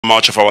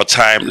much of our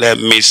time. Let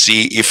me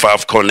see if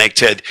I've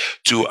connected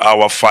to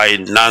our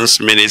finance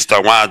minister,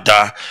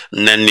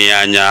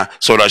 Nnennaya Anya,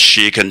 so that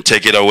she can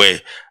take it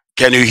away.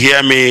 Can you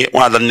hear me,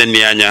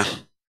 Nnennaya Anya?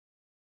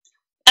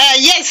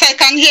 Yes, I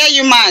can hear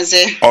you,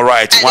 Mazi. All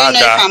right,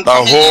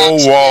 the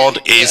whole world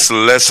is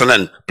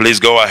listening. Please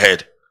go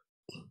ahead.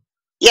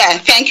 Yeah,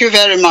 thank you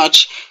very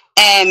much.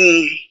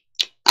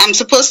 I'm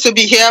supposed to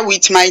be here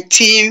with my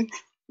team.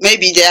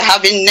 Maybe they're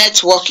having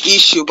network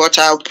issue, but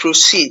I'll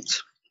proceed.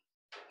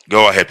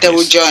 Go ahead, please. They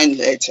will join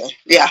later.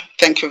 Yeah,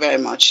 thank you very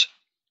much.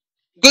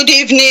 Good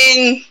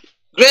evening,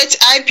 great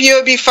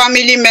IPOB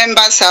family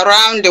members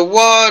around the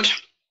world,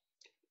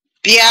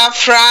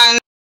 Biafrans,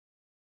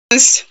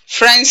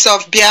 friends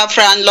of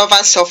Biafra and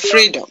lovers of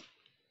freedom,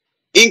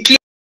 including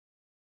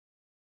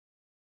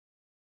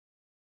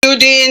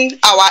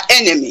our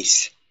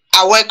enemies.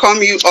 I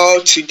welcome you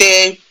all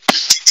today,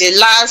 the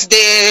last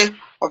day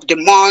of the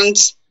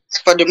month,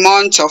 for the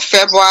month of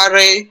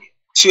February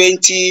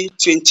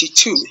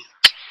 2022,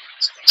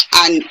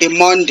 and a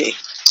Monday.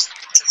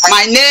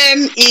 My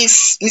name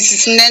is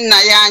Mrs.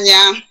 Nnennaya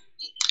Anya,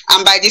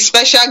 and by the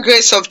special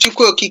grace of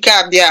Chukwu Okike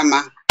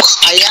Abiama,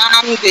 I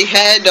am the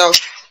head of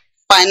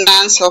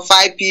finance of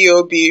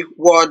IPOB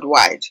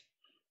worldwide,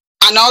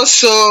 and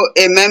also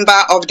a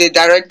member of the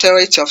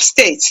Directorate of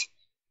State.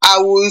 I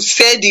will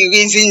say the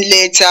reason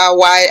later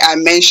why I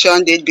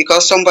mentioned it,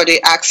 because somebody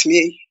asked me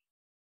a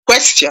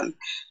question,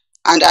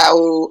 and I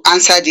will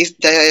answer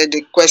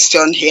the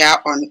question here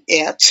on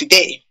air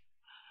today.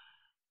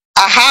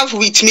 I have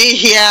with me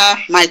here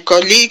my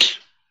colleague,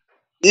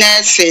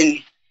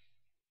 Nnennaya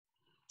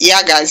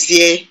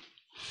Anya,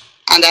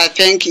 and I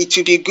think it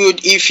would be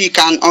good if he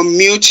can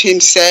unmute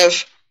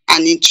himself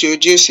and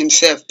introduce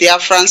himself.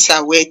 Biafrans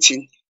are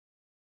waiting.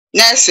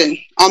 Nelson,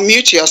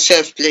 unmute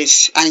yourself,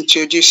 please, and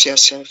introduce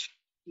yourself.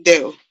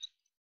 Deo.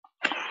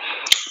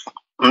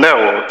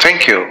 No,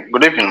 thank you.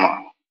 Good evening, ma.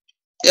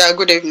 Yeah,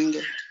 good evening.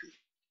 Deo.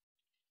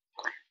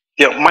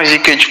 Yeah, Mazi,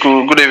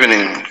 good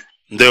evening.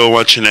 Deo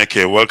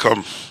Wachineke,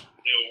 welcome.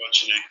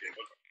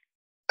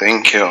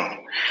 Thank you.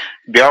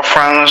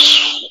 Biafrans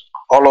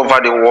all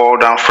over the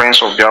world and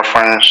friends of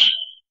Biafrans,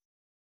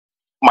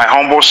 my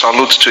humble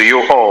salute to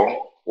you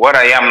all. Where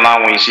I am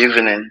now is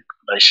evening.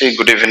 I say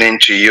good evening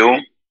to you,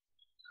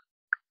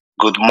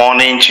 good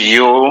morning to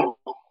you,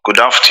 good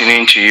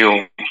afternoon to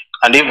you,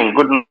 and even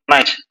good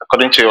night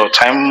according to your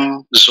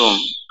time zone.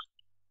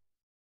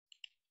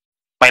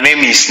 My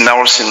name is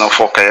Nelson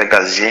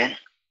Gazi.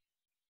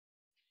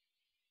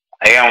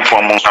 I am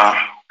from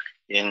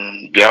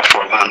in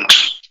Biafra land.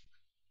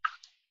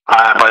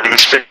 By the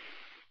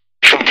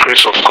special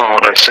grace of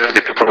God, I serve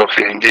the people of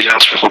the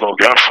indigenous people of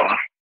Biafra.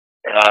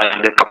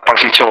 In the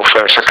capacity of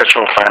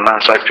Secretary of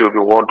Finance,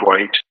 IPOB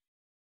worldwide.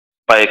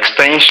 By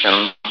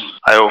extension,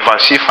 I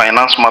oversee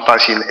finance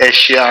matters in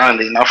Asia and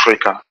in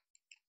Africa,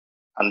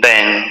 and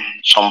then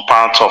some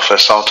parts of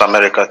South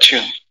America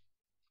too.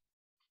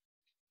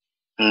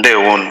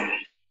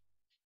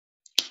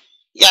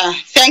 Yeah,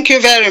 thank you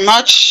very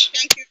much.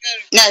 Thank you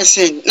very much.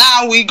 Nelson.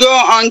 Now we go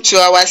on to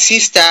our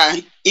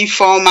sister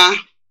Ifoma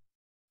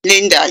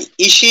Linda.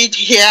 Is she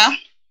here?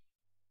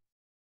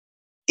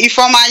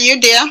 Ifoma, are you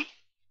there?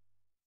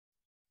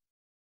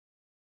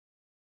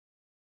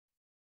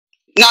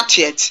 Not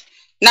yet.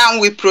 Now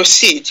we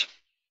proceed.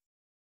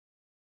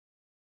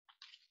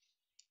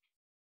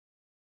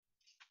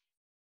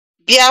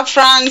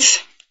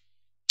 Biafrans,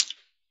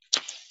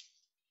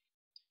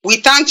 we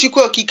thank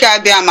Chukwu Okike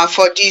Abiama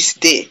for this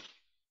day.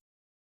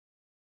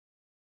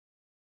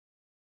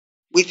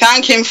 We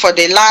thank him for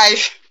the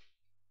life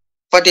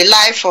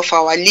of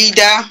our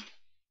leader,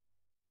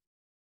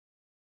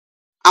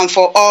 and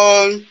for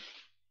all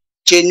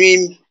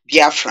genuine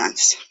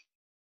Biafrans.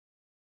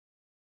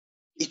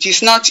 It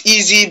is not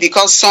easy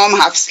because some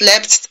have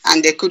slept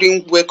and they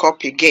couldn't wake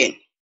up again.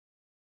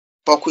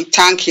 But we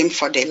thank him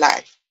for the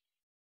life.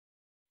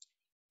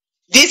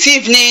 This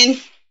evening,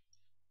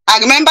 I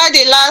remember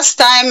the last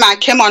time I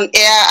came on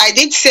air, I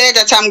did say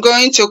that I'm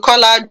going to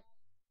call out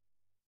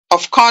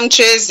of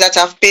countries that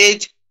have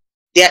paid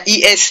their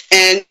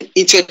ESN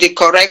into the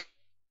correct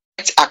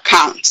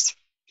account.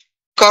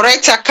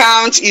 Correct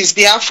account is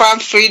Biafra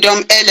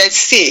Freedom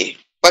LLC,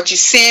 but it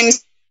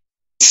seems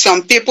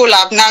some people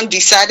have now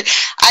decided.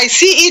 I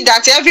see it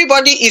that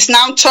everybody is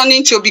now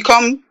turning to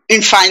become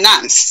in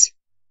finance.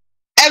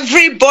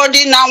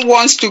 Everybody now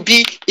wants to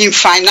be in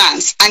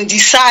finance and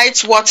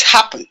decides what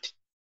happened.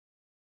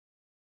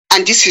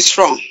 And this is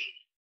wrong.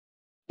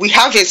 We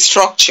have a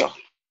structure.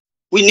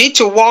 We need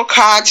to work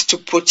hard to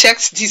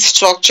protect this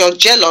structure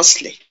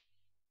jealously.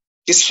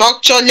 The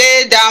structure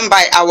laid down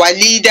by our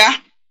leader.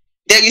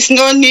 There is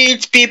no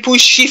need people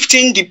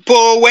shifting the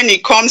pole when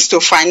it comes to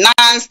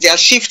finance. They are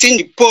shifting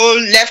the pole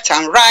left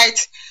and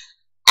right.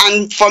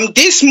 And from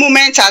this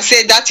moment, I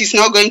say that is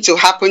not going to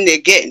happen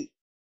again.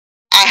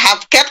 I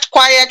have kept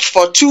quiet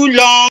for too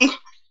long.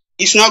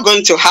 It's not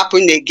going to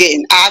happen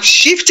again. I have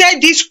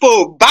shifted this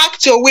pole back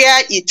to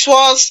where it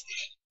was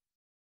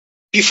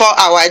before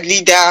our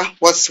leader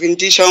was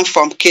renditioned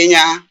from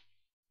Kenya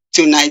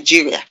to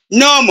Nigeria.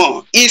 No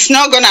more. It's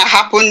not going to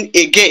happen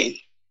again.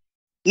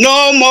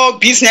 No more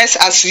business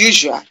as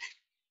usual.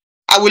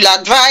 I will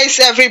advise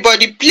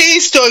everybody,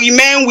 please, to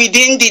remain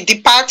within the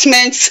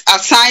departments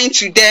assigned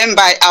to them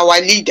by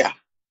our leader.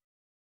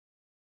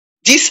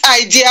 This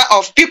idea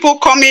of people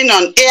coming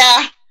on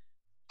air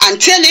and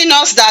telling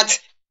us that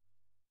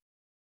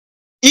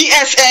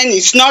ESN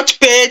is not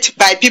paid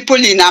by people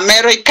in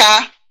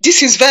America,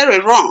 this is very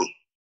wrong.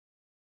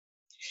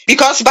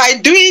 Because by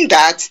doing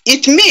that,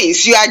 it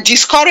means you are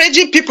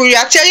discouraging people. You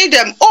are telling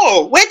them,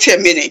 oh, wait a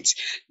minute.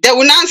 They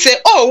will now say,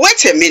 oh,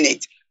 wait a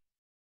minute.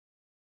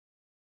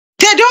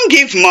 They don't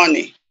give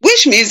money,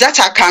 which means that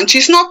account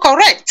is not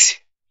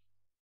correct.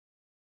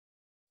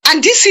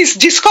 And this is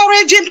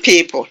discouraging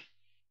people,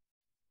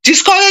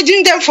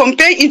 discouraging them from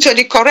paying into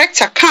the correct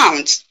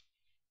account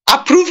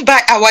approved by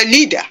our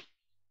leader.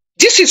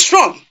 This is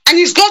wrong, and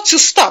it's got to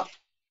stop.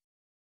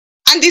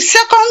 And the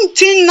second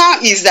thing now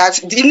is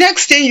that the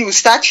next thing you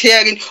start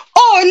hearing,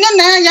 oh,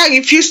 Nnennaya Anya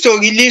refused to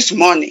release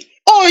money.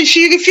 Oh,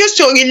 she refused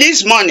to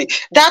release money.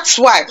 That's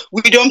why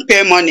we don't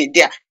pay money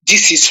there.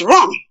 This is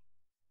wrong.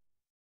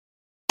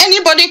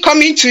 Anybody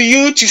coming to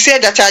you to say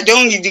that I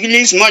don't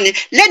release money,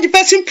 let the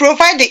person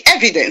provide the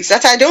evidence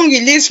that I don't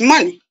release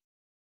money.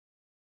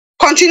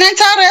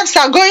 Continental reps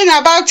are going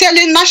about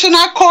telling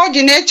national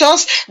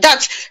coordinators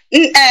that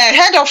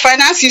head of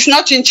finance is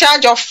not in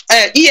charge of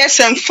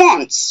ESM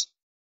funds.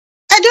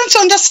 I don't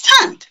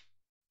understand.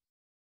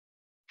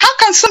 How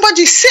can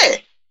somebody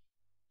say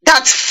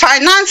that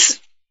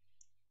finance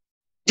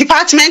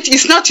department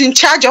is not in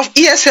charge of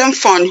ESM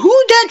fund?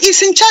 Who then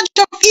is in charge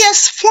of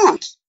ES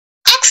funds?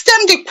 Ask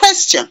them the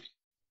question.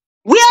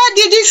 Where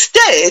did it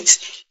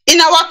state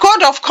in our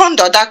code of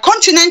conduct that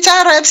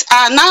continental reps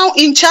are now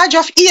in charge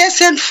of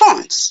ESN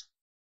funds?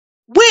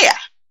 Where?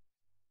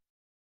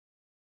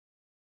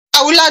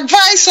 I will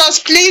advise us,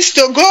 please,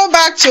 to go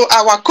back to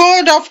our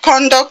code of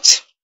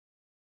conduct,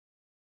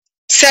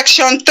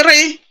 section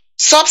 3,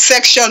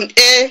 subsection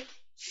A,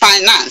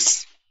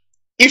 finance.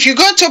 If you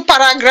go to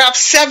paragraph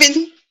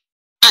 7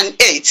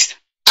 and 8,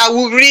 I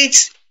will read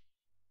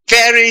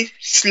very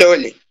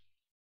slowly.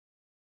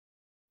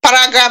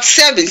 Paragraph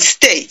 7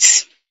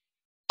 states,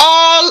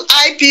 all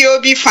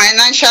IPOB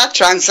financial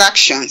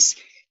transactions,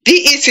 be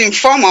it in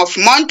form of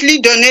monthly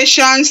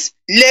donations,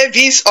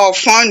 levies, or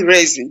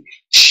fundraising,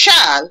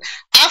 shall,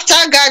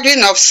 after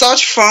gathering of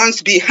such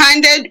funds, be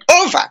handed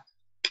over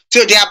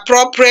to the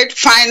appropriate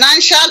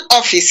financial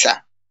officer,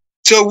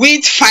 to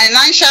wit,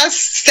 financial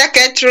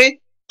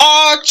secretary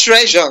or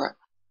treasurer,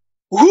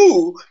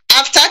 who,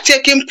 after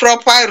taking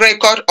proper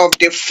record of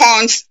the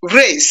funds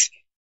raised,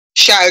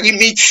 shall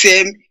remit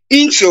same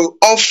into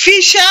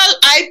official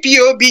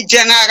IPOB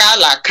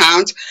general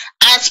account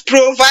as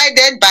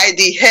provided by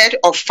the head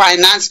of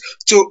finance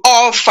to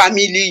all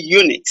family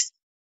units.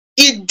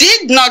 It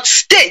did not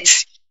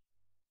state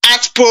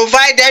as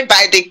provided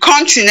by the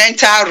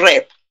continental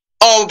rep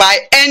or by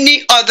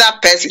any other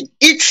person.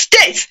 It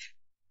states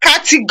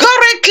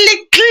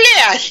categorically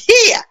clear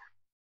here,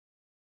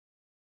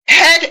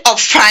 head of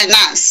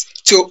finance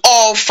to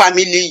all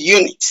family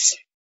units.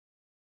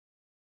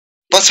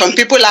 But some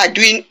people are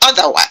doing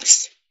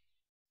otherwise.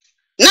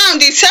 Now,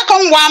 the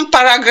second one,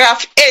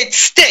 paragraph 8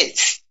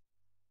 states,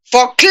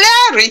 for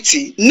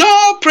clarity,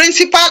 no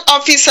principal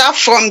officer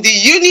from the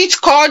unit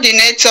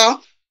coordinator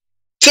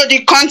to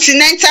the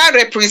continental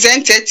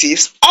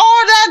representatives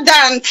other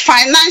than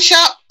financial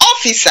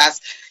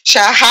officers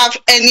shall have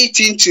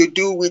anything to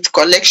do with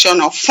collection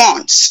of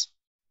funds.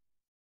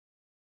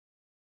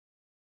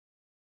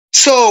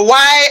 So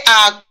why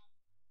are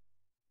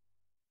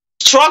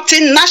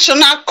instructing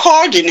national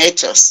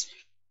coordinators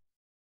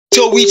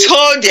to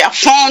withhold their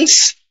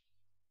funds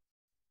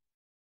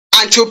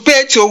and to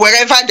pay to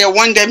wherever they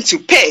want them to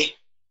pay?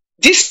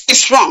 This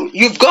is wrong.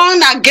 You've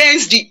gone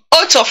against the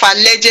oath of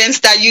allegiance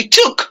that you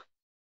took.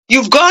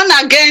 You've gone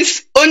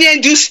against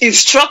Onyedu's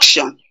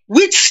instruction,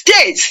 which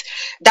states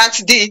that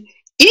the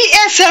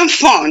ESM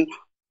fund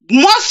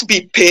must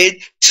be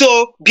paid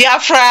to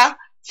Biafra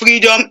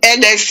Freedom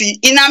LLC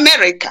in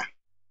America.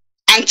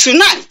 And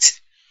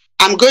tonight,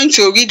 I'm going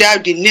to read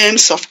out the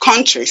names of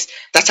countries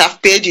that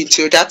have paid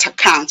into that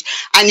account.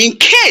 And in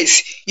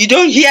case you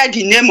don't hear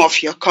the name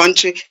of your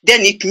country,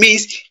 then it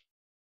means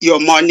your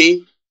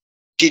money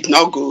did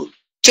not go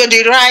to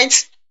the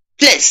right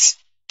place.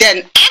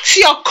 Then ask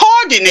your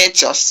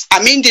coordinators,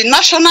 the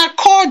national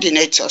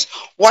coordinators,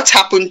 what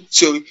happened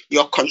to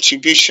your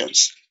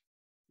contributions.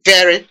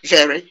 Very,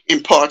 very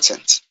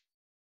important.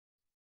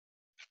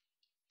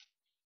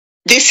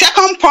 The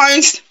second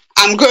point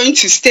I'm going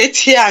to state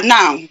here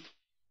now,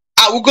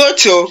 I will go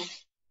to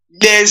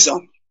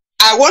liaison.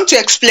 I want to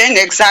explain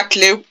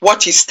exactly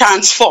what it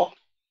stands for.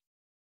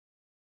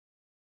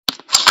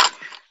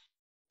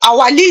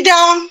 Our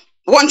leader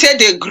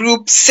wanted a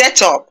group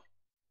set up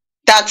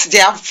that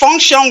their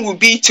function would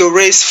be to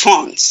raise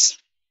funds.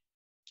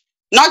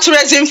 Not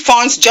raising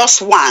funds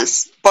just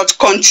once, but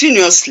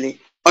continuously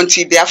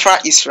until Biafra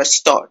is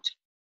restored.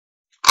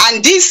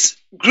 And this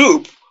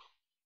group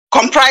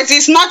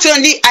comprises not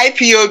only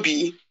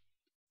IPOB,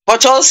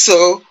 but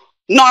also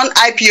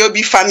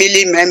non-IPOB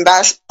family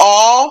members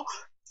or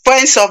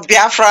friends of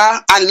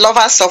Biafra and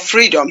lovers of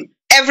freedom.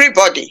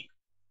 Everybody.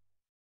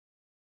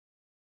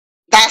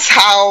 That's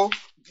how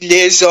the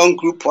liaison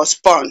group was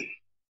born.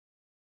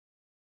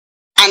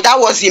 And that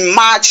was in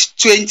March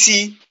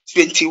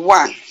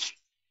 2021.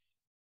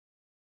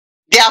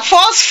 Their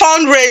first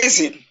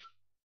fundraising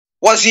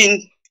was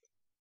in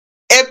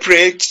April,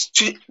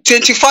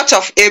 24th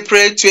of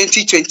April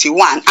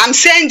 2021. I'm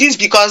saying this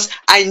because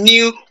I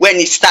knew when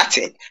it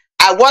started.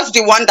 I was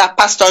the one that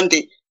passed on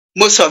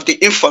most of the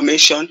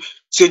information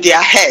to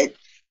their head,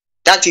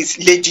 that is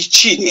Lady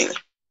Chinel.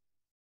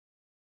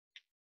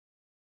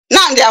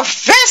 Now, their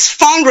first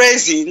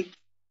fundraising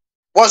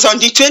was on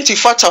the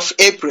 24th of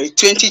April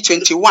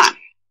 2021.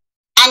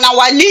 And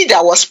our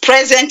leader was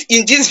present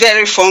in this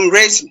very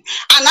fundraising.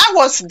 And I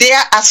was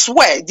there as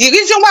well. The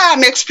reason why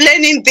I'm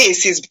explaining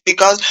this is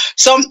because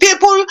some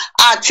people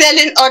are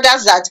telling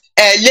others that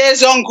a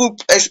liaison group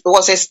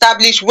was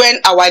established when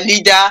our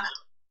leader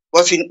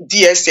was in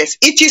DSS.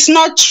 It is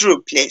not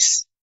true,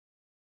 please.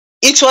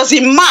 It was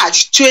in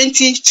March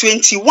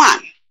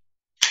 2021.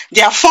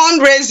 Their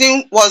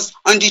fundraising was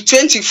on the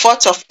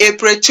 24th of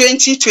April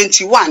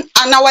 2021.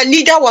 And our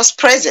leader was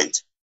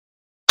present.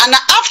 And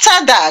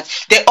after that,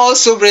 they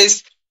also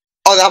raised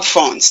other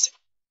funds.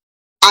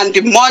 And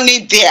the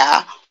money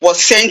there was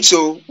sent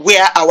to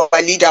where our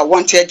leader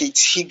wanted it.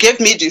 He gave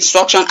me the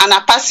instruction and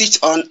I passed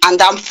it on, and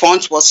that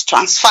fund was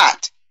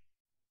transferred.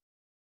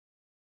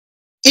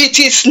 It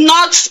is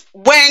not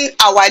when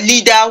our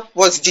leader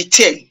was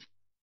detained.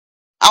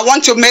 I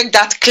want to make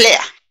that clear.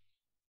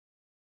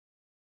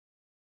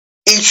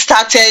 It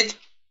started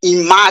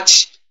in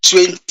March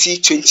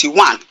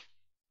 2021.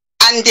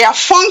 And their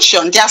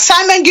function, the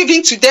assignment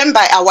given to them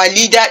by our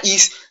leader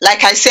is,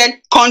 like I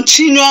said,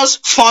 continuous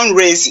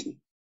fundraising.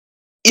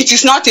 It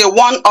is not a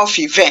one-off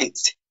event.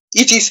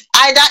 It is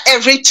either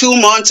every 2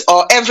 months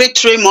or every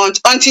 3 months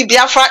until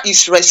Biafra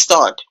is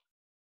restored.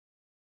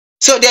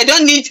 So they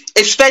don't need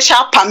a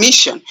special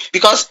permission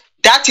because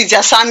that is the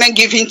assignment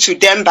given to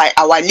them by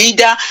our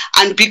leader.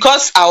 And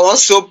because I'm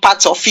also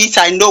part of it,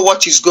 I know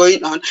what is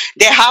going on.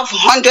 They have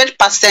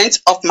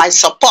 100% of my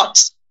support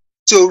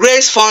to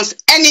raise funds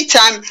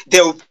anytime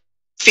they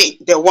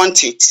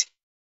want it.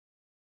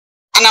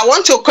 And I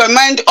want to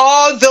commend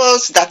all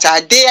those that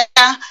are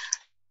there.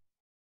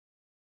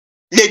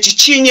 Lady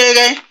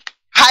Chinyere,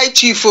 High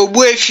Chief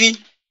Obuefi,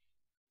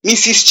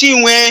 Mrs.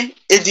 Chinwe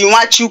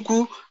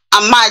Edinwachuku,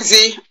 and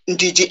Mazi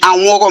Ndidi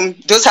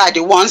Anworom. Those are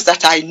the ones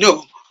that I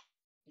know.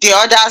 The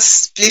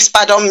others, please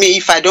pardon me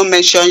if I don't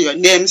mention your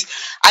names.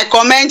 I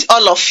commend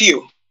all of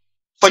you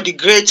for the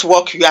great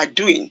work you are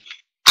doing.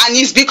 And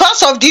it's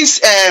because of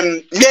this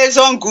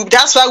liaison group,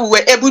 that's why we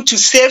were able to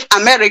save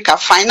America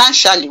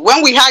financially.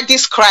 When we had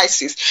this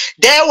crisis,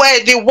 they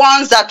were the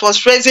ones that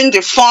was raising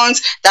the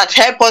funds that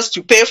help us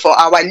to pay for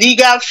our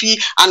legal fee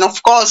and,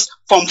 of course,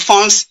 from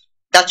funds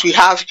that we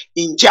have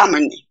in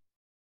Germany.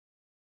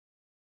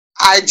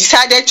 I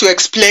decided to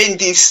explain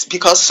this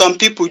because some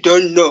people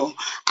don't know,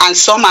 and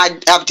some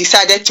have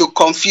decided to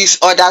confuse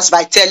others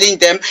by telling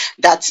them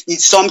that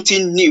it's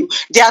something new.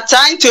 They are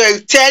trying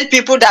to tell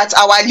people that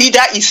our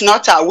leader is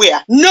not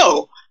aware.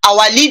 No,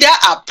 our leader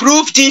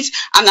approved it,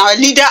 and our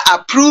leader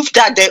approved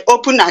that they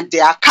open at the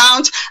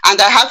account, and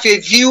I have a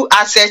view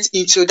asset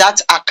into that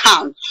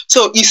account.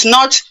 So it's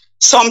not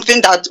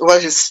something that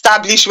was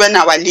established when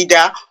our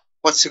leader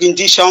was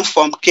renditioned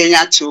from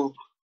Kenya to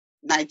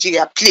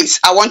Nigeria. Please,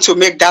 I want to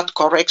make that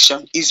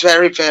correction. It's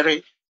very,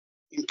 very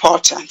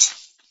important.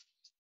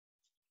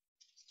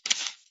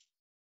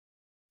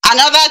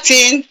 Another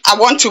thing I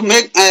want to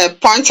make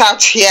point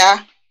out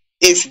here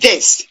is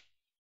this.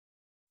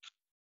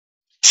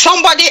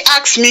 Somebody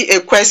asked me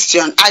a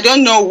question. I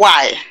don't know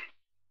why.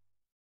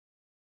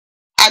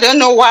 I don't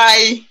know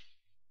why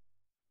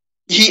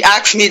he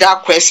asked me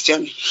that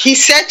question. He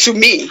said to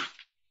me,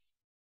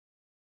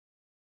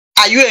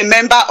 "Are you a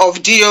member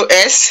of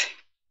DOS?"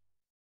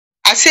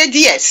 I said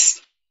yes.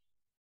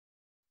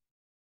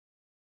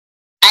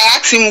 I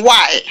asked him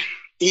why.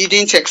 He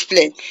didn't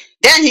explain.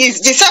 Then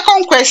the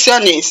second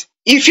question is,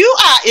 if you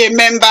are a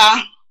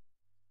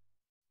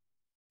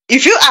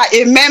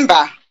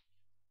member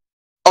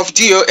of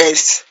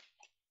DOS,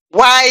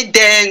 why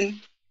then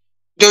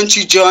don't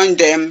you join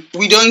them?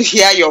 We don't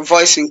hear your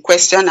voice in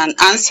question and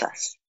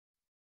answers.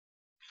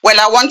 Well,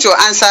 I want to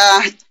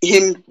answer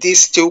him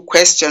these two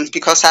questions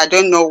because I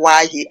don't know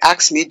why he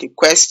asked me the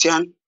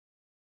question.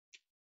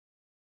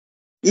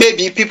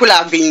 Maybe people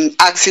have been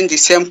asking the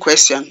same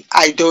question.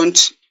 I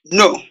don't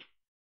know.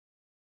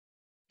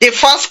 The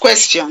first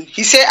question,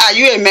 he said, "Are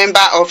you a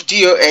member of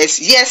DOS?"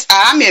 Yes,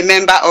 I am a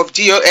member of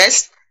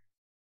DOS.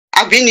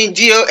 I've been in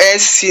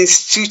DOS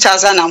since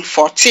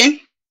 2014.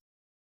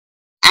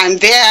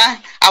 And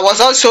there, I was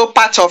also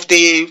part of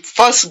the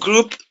first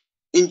group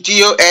in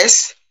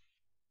DOS.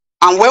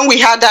 And when we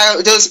had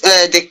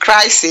the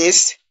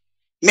crisis,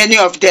 many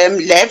of them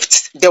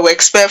left. They were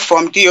expelled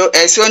from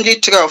DOS. Only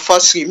 3 of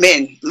us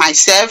remained.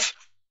 Myself,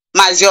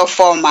 Mazi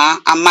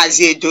Ofoma, and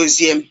Mazi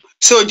Edoziem.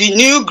 So the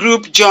new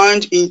group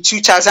joined in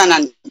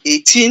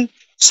 2018,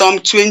 some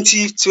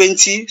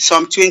 2020,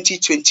 some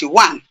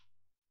 2021.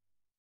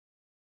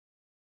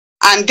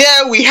 And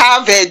there we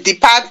have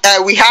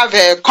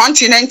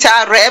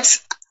continental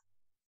reps.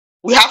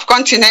 We have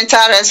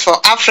continental reps for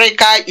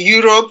Africa,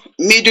 Europe,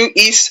 Middle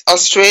East,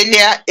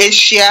 Australia,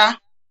 Asia,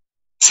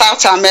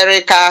 South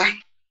America,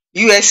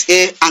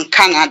 USA, and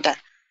Canada.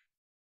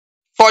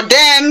 For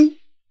them,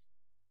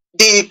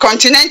 the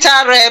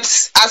continental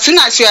reps, as soon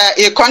as you are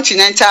a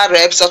continental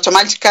reps,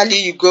 automatically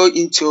you go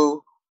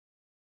into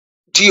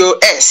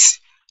DOS.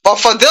 But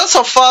for those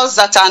of us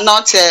that are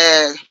not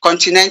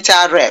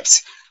continental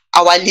reps,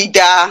 our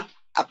leader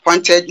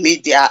added me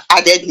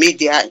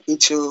there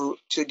into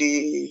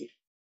the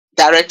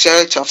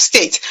Directorate of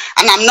State.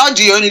 And I'm not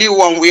the only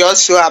one. We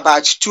also have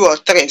about 2 or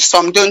 3.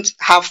 Some don't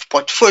have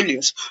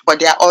portfolios, but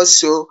they are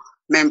also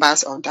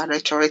members of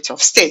Directorate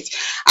of State.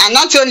 And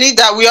not only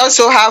that, we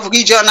also have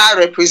regional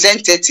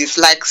representatives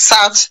like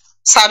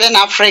Southern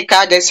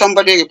Africa. There's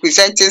somebody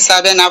representing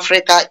Southern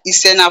Africa,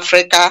 Eastern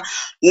Africa,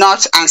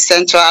 North and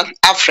Central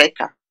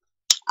Africa,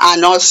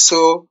 and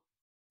also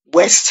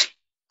West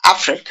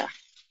Africa.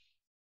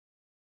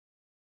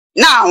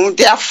 Now,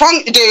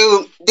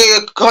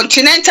 the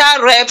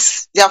continental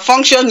reps, their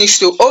function is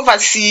to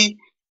oversee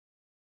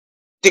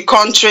the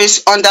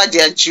countries under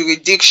their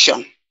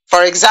jurisdiction.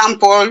 For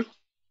example,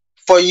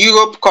 for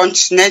Europe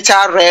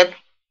continental rep,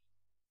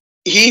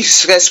 he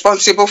is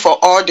responsible for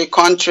all the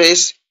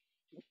countries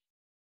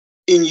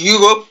in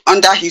Europe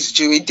under his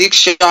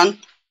jurisdiction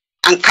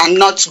and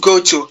cannot go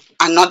to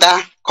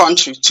another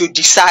country to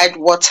decide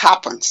what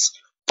happens,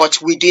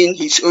 but within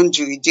his own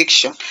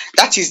jurisdiction.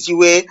 That is the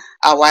way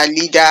our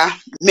leader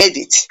made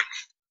it.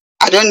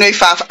 I don't know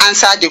if I've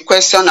answered the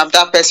question of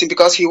that person,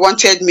 because he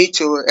wanted me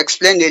to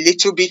explain a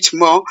little bit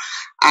more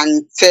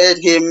and tell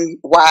him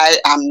why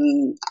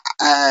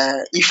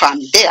if I'm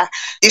there.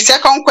 The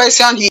second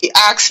question he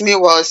asked me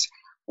was,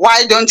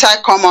 why don't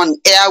I come on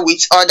air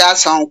with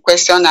others on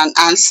question and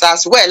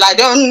answers? Well, I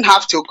don't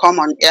have to come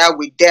on air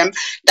with them.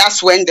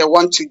 That's when they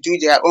want to do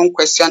their own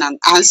question and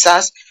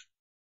answers.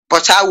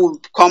 But I will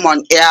come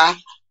on air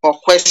for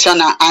question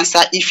and answer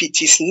if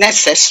it is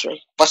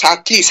necessary. But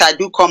at least I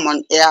do come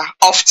on air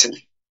often,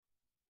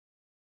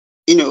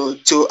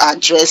 to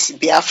address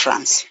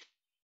Biafrans.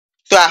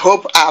 So I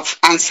hope I've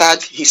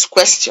answered his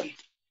question.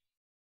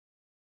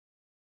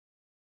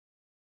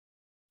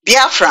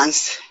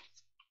 Biafrans,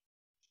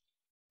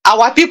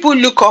 our people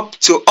look up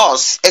to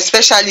us,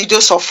 especially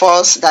those of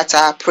us that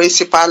are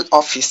principal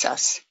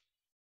officers.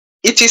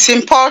 It is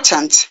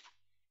important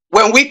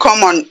when we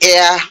come on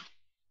air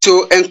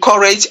to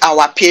encourage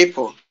our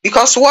people,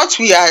 because what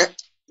we are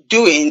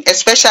doing,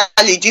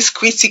 especially this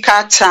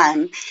critical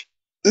time,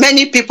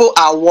 many people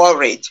are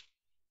worried,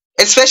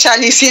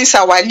 especially since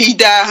our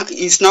leader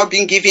is not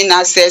being given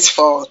access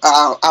for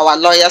our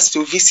lawyers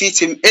to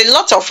visit him. A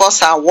lot of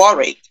us are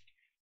worried.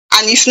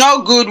 And it's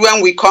not good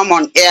when we come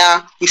on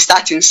air, we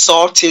start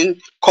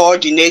insulting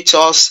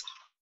coordinators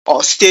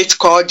or state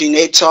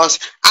coordinators.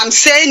 I'm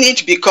saying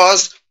it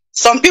because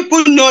some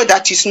people know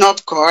that it's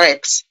not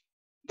correct.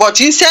 But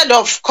instead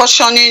of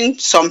cautioning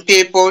some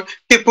people,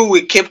 people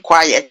will keep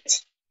quiet.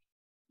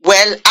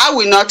 Well, I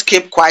will not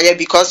keep quiet,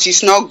 because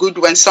it's not good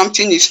when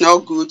something is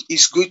not good.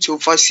 It's good to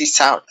voice it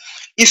out.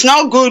 It's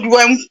not good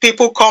when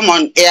people come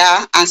on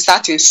air and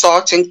start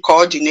insulting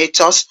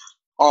coordinators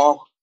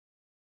or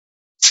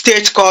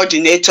state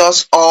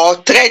coordinators or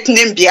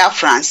threatening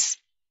Biafrans.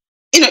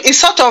 It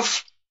sort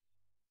of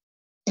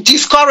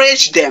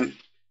discourage them.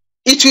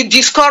 It will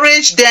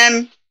discourage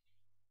them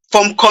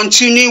from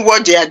continuing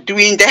what they are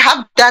doing. They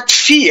have that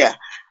fear,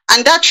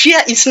 and that fear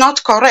is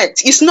not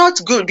correct. It's not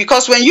good,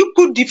 because when you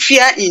put the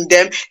fear in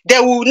them, they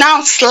will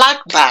now slack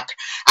back,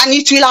 and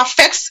it will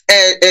affect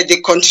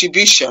the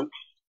contribution.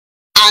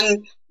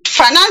 And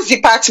finance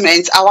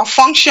department, our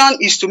function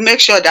is to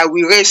make sure that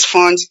we raise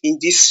funds in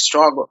this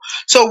struggle.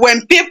 So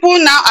when people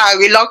now are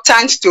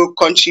reluctant to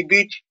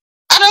contribute,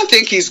 I don't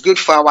think it's good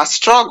for our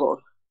struggle.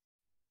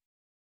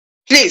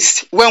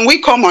 Please, when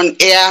we come on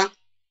air,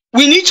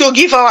 we need to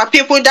give our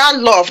people that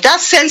love, that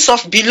sense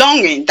of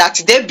belonging,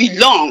 that they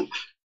belong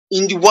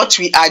in what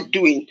we are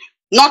doing,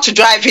 not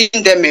driving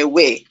them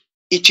away.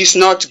 It is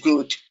not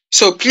good.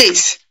 So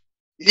please,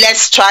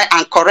 let's try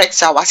and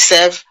correct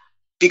ourselves,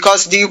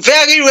 because the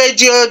very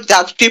radio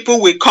that people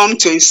will come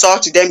to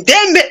insult them,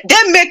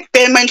 they make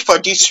payment for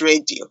this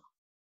radio.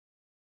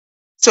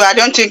 So I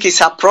don't think it's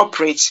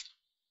appropriate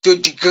to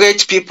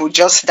degrade people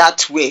just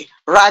that way.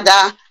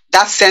 Rather,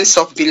 that sense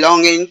of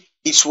belonging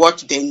is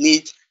what they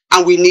need,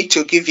 and we need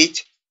to give it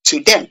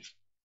to them.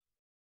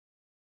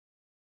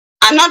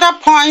 Another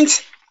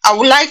point I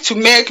would like to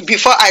make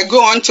before I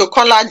go on to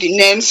call out the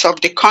names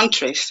of the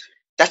countries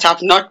that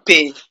have not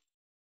paid.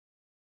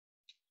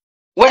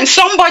 When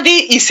somebody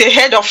is a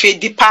head of a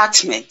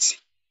department,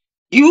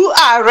 you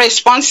are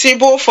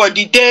responsible for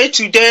the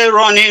day-to-day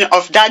running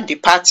of that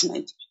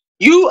department.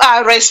 You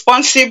are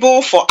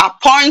responsible for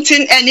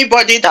appointing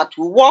anybody that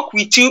will work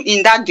with you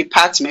in that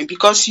department,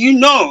 because you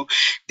know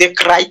the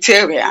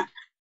criteria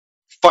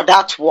for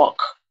that work.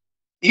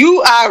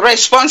 You are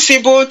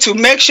responsible to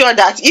make sure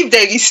that if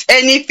there is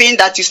anything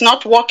that is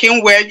not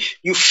working well,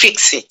 you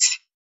fix it.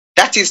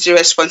 That is the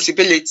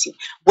responsibility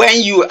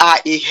when you are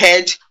a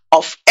head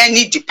of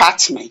any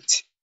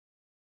department.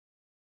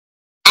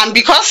 And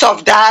because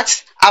of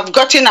that, I've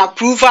gotten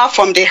approval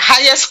from the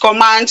highest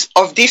command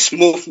of this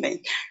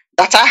movement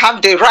that I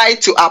have the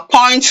right to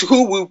appoint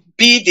who will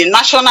be the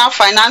National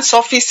Finance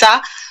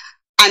Officer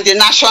and the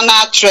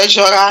National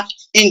Treasurer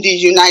in the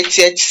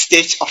United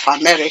States of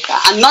America.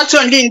 And not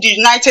only in the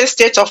United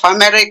States of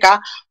America,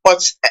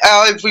 but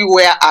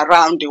everywhere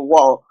around the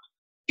world,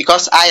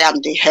 because I am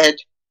the head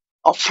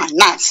of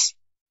finance.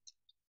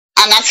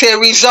 And as a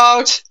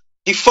result,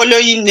 the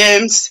following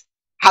names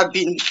have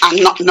been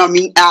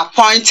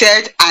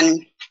appointed,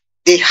 and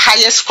the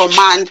highest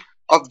command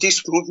of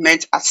this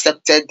movement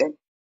accepted them.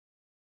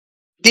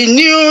 The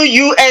new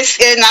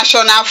USA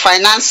National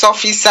Finance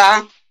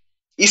Officer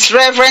is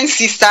Reverend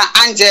Sister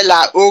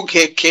Angela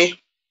Ogeke,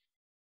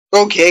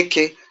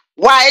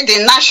 while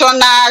the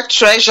National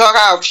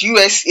Treasurer of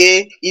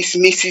USA is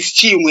Mrs.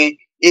 Chinwe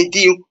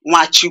Edi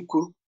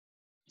Nwachukwu.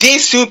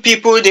 These two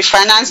people, the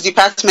finance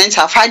department,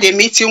 have had a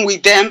meeting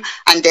with them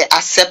and they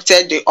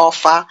accepted the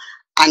offer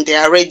and they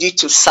are ready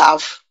to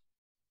serve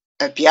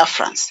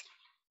Biafrans.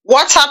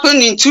 What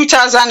happened in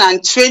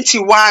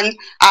 2021,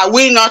 I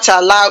will not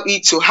allow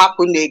it to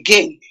happen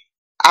again.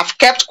 I've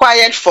kept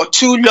quiet for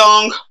too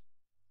long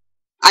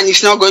and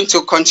it's not going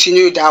to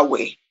continue that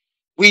way.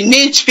 We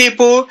need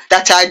people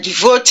that are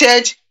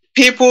devoted,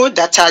 people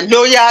that are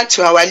loyal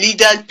to our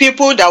leaders,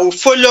 people that will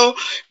follow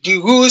the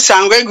rules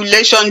and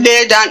regulations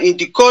laid down in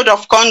the code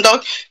of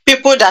conduct,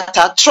 people that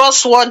are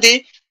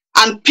trustworthy,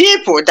 and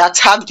people that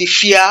have the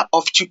fear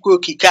of Chukwu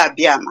Okike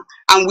Abiama.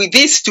 And with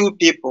these two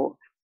people,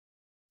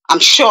 I'm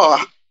sure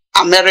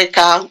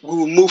America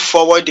will move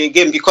forward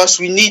again because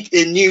we need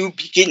a new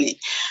beginning.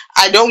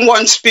 I don't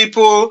want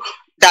people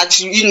that,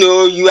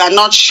 you are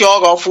not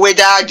sure of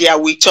whether they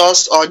are with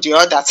us or the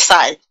other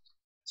side.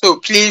 So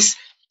please,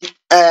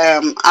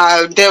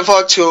 I'll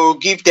endeavor to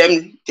give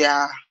them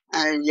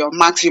your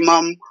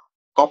maximum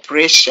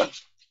cooperation.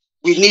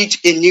 We need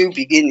a new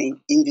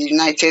beginning in the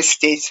United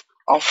States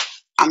of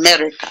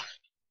America.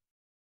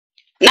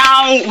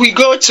 Now we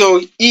go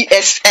to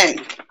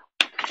ESN.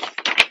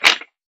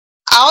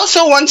 I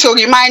also want to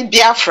remind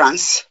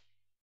Biafrans,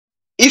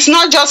 it's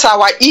not just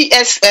our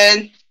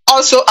ESN,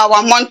 also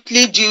our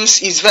monthly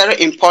dues is very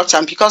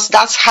important because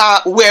that's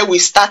where we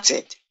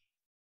started.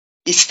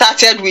 It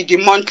started with the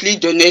monthly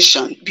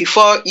donation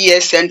before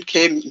ESN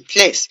came in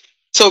place.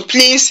 So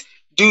please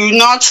do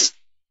not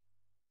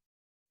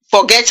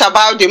forget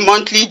about the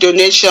monthly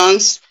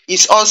donations.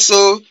 It's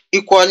also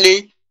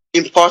equally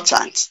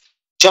important,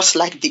 just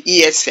like the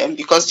ESN,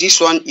 because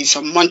this one is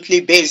a monthly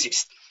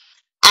basis.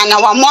 And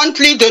our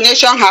monthly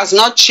donation has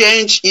not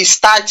changed. It's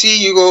 30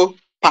 euro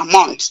per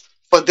month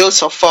for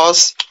those of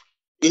us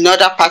in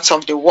other parts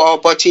of the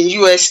world, but in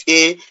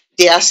USA,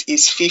 theirs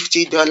is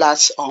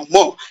 $50 or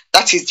more.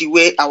 That is the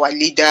way our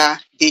leader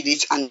did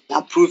it and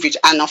approved it.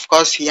 And of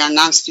course, he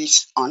announced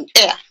this on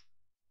air.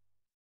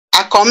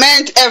 I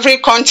commend every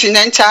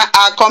continental,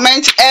 I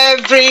commend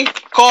every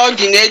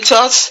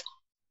coordinators,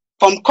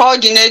 from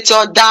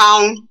coordinator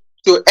down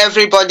to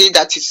everybody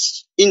that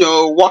is,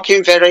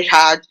 working very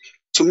hard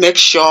to make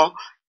sure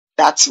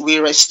that we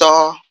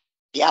restore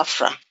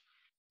Biafra.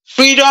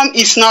 Freedom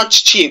is not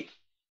cheap.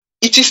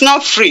 It is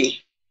not free.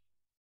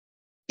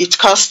 It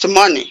costs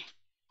money.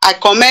 I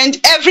commend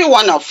every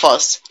one of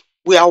us.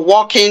 We are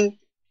working.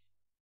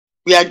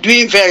 We are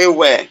doing very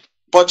well.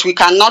 But we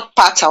cannot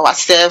pat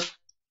ourselves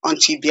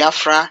until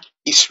Biafra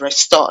is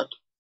restored.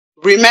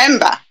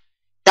 Remember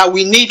that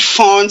we need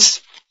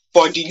funds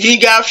for the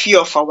legal fee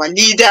of our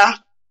leader.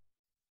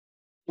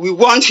 We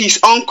want his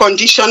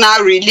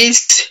unconditional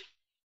release.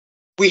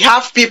 We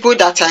have people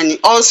that are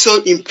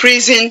also in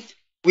prison.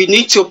 We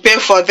need to pay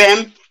for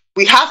them.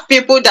 We have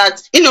people that,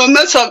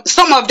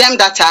 some of them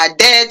that are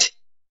dead,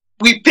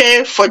 we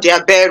pay for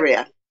their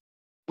burial.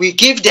 We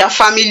give their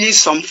families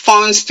some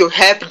funds to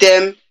help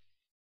them.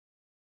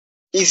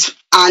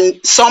 And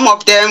some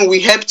of them,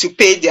 we help to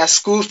pay their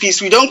school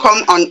fees. We don't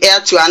come on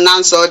air to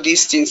announce all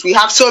these things. We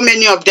have so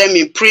many of them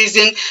in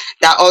prison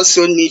that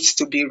also needs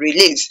to be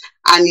released.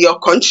 And your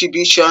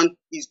contribution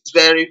is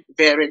very,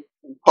 very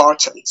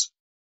important.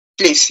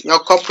 Please, your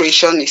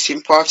cooperation is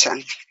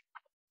important.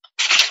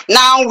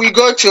 Now we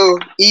go to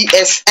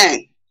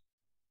ESN.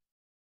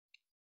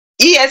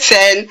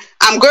 ESN,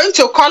 I'm going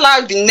to call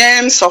out the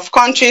names of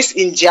countries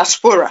in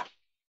diaspora.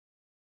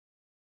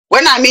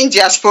 When I mean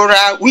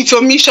diaspora, with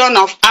omission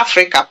of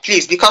Africa,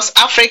 please, because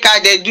Africa,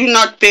 they do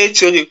not pay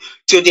to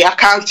the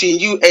account in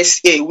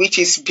USA, which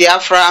is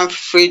Biafra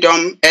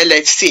Freedom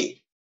LLC.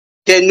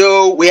 They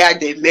know where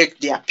they make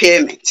their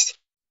payments.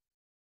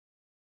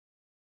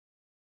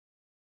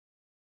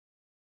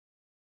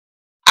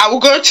 I will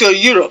go to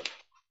Europe.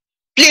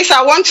 Please,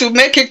 I want to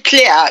make it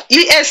clear,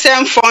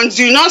 ESN funds,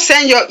 do not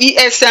send your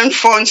ESN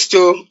funds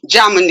to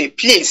Germany,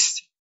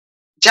 please.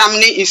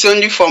 Germany is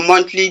only for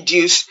monthly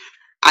dues.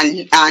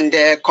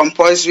 and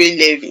compulsory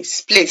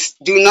levies. Please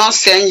do not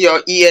send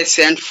your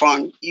ESN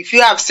fund. If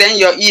you have sent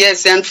your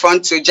ESN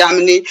fund to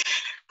Germany,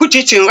 put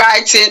it in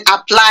writing,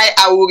 apply,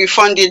 I will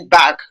refund it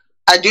back.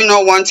 I do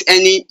not want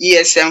any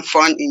ESN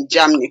fund in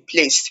Germany,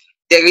 please.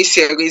 There is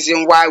a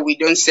reason why we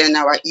don't send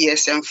our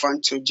ESN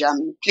fund to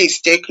Germany.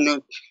 Please take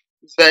note.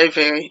 It's very,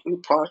 very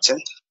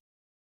important.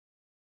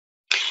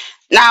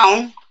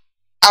 Now,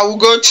 I will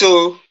go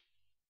to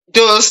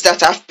those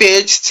that have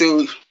paid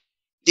to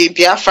the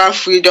Biafra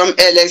Freedom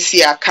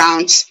LLC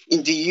account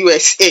in the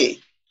USA.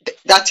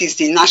 That is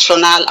the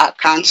national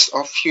account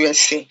of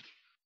USA.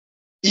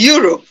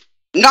 Europe,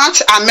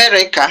 North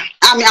America,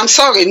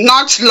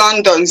 North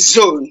London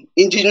zone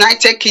in the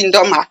United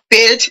Kingdom have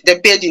paid. They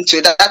paid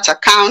into that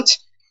account.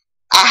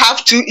 I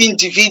have two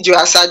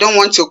individuals. I don't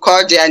want to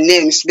call their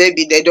names.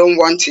 Maybe they don't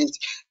want it.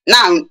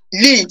 Now,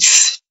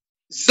 Leeds,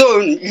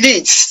 zone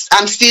Leeds.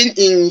 I'm still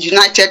in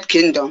United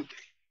Kingdom.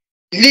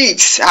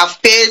 Leeds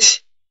have paid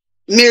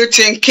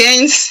Milton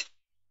Keynes,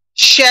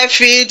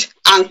 Sheffield,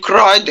 and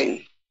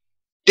Croydon.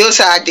 Those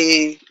are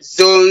the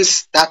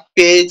zones that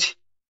paid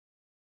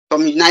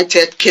from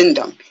United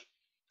Kingdom.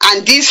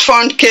 And this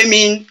fund came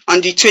in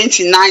on the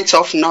 29th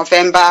of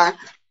November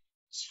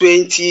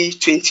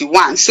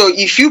 2021. So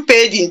if you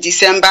paid in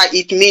December,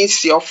 it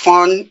means your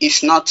fund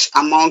is not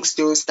amongst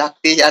those that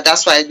paid.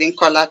 That's why I didn't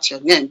call out your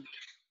name.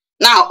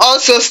 Now,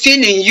 also still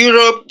in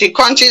Europe, the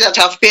country that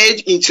have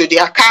paid into the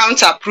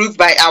account approved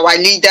by our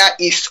leader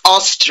is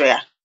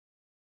Austria.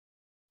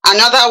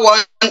 Another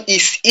one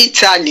is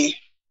Italy.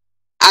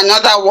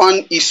 Another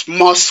one is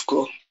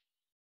Moscow.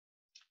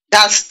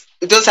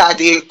 Those are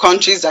the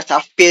countries that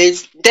have paid.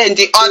 Then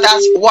the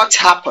others, what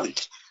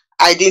happened?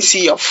 I didn't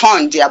see your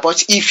fund there.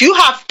 But if you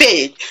have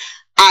paid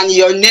and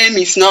your name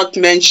is not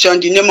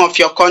mentioned, the name of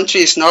your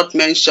country is not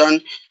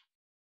mentioned,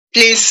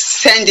 please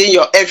send in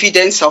your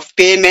evidence of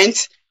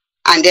payment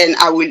and then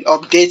I will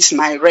update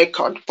my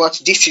record.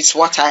 But this is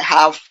what I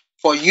have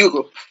for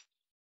Europe.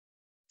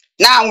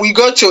 Now we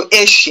go to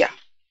Asia.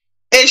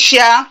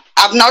 Asia,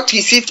 I've not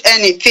received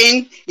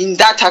anything in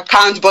that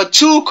account, but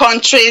two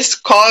countries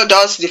called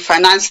us, the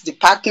finance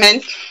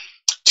department,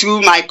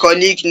 to my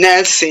colleague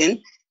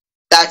Nelson,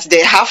 that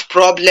they have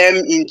problem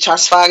in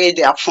transferring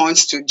their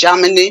funds to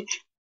Germany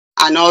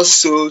and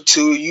also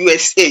to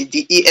USA,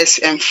 the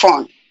ESM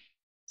fund.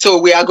 So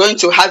we are going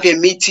to have a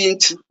meeting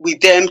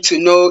with them to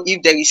know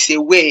if there is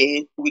a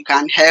way we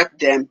can help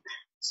them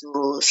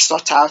to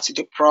sort out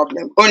the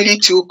problem. Only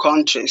two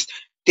countries.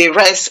 The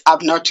rest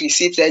have not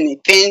received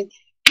anything.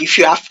 If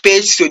you have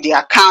paid to the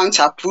account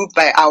approved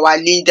by our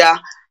leader,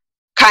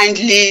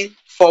 kindly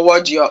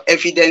forward your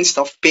evidence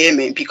of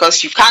payment,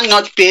 because you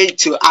cannot pay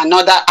to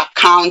another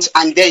account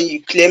and then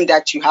you claim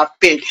that you have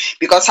paid,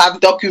 because I've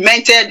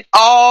documented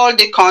all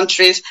the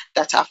countries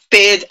that have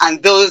paid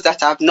and those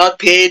that have not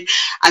paid,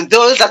 and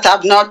those that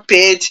have not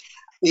paid,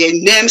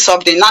 the names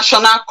of the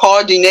national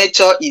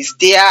coordinator is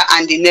there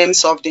and the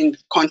names of the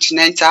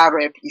continental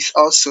rep is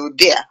also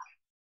there.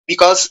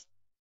 Because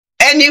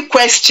any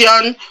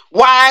question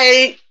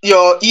why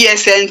your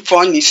ESN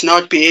fund is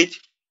not paid,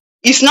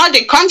 it's not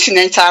the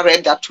continental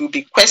rep that will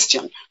be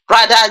questioned,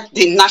 rather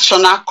the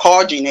national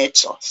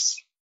coordinators.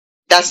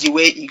 That's the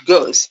way it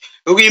goes.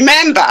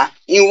 Remember,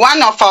 in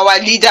one of our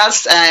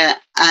leaders'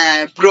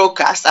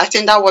 broadcasts, I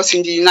think that was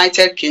in the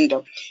United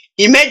Kingdom,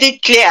 he made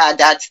it clear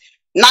that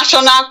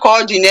national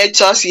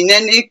coordinators in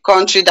any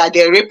country that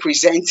they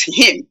represent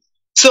him.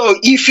 So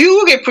if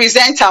you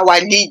represent our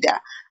leader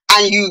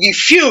and you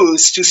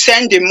refuse to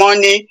send the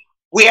money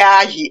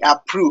where he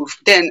approved,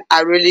 then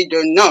I really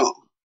don't know,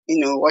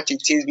 what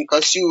it is,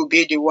 because you will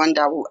be the one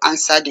that will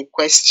answer the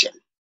question.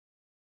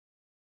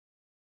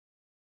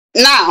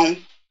 Now,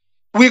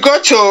 we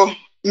go to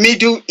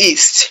Middle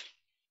East.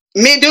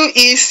 Middle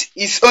East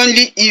is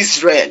only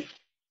Israel.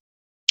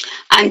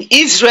 And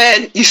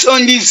Israel is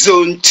only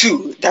Zone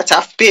 2 that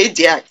have paid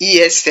their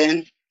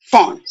ESN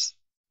funds.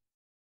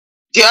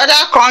 The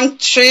other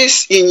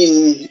countries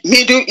in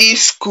Middle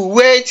East,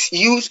 Kuwait,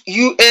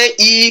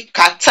 UAE,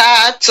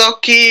 Qatar,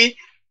 Turkey,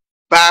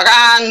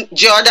 Bahrain,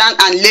 Jordan,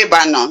 and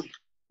Lebanon,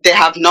 they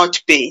have not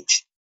paid.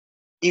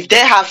 If they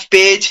have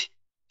paid,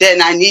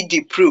 then I need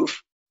the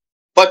proof.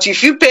 But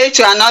if you pay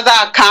to another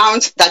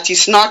account that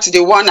is not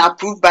the one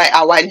approved by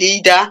our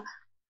leader,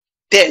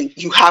 then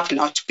you have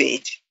not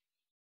paid.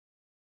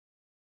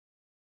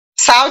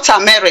 South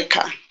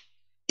America.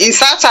 In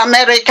South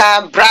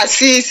America,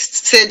 Brazil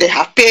say they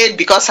have paid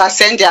because I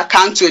sent the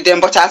account to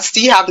them, but I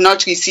still have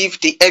not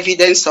received the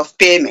evidence of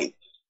payment.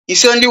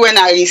 It's only when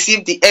I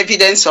receive the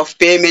evidence of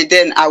payment,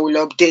 then I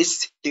will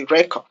update the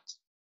record.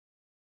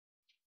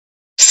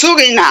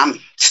 Suriname,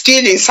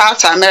 still in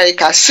South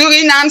America.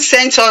 Suriname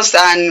sent us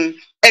an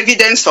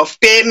evidence of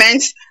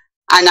payment,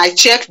 and I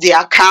checked the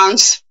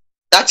accounts.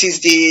 That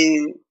is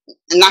the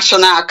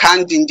national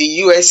account in the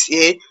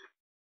USA.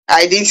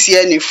 I didn't see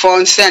any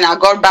funds. Then I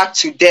got back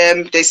to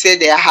them. They said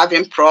they are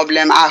having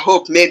problem. I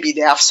hope maybe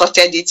they have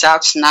sorted it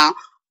out now,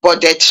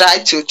 but they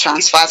tried to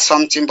transfer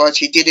something,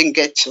 but it didn't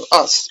get to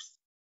us.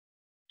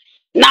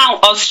 Now,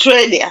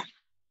 Australia.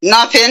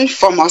 Nothing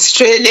from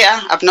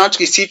Australia. I've not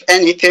received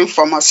anything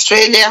from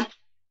Australia.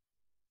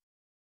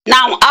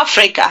 Now,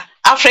 Africa.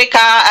 Africa,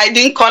 I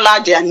didn't call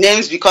out their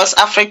names because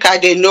Africa,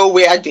 they know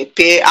where they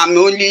pay. I'm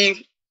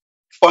only,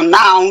 for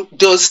now,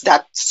 those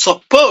that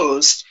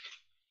supposed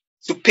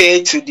to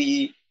pay to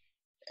the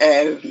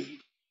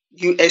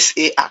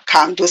USA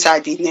account. Those are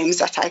the names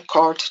that I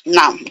called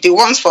now. The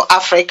ones for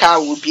Africa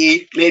will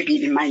be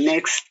maybe in my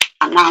next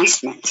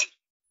announcement.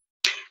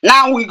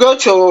 Now we go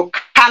to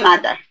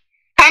Canada.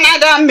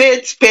 Canada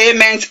made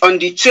payment on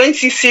the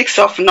 26th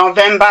of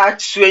November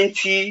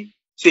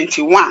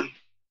 2021.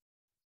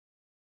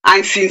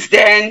 And since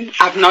then,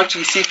 I've not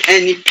received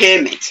any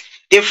payment.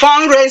 The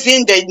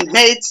fundraising they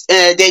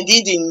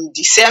did in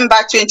December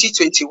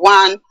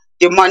 2021,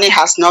 the money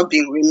has not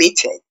been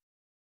remitted.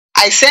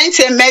 I sent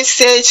a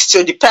message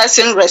to the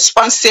person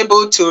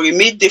responsible to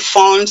remit the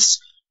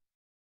funds.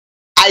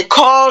 I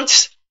called,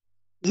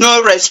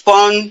 no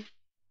response.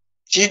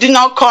 She did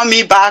not call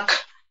me back.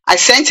 I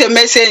sent a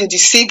message in the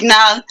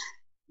signal,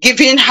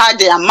 giving her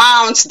the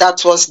amount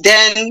that was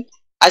then.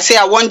 I say,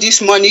 I want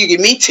this money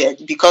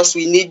remitted because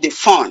we need the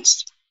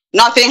funds.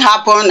 Nothing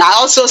happened. I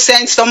also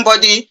sent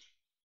somebody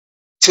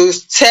to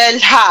tell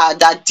her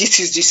that this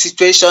is the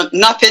situation.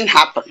 Nothing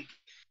happened.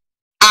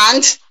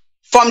 And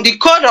from the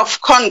Code of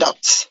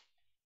Conduct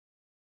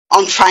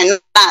on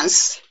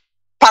Finance,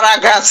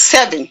 paragraph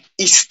 7,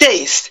 it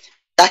states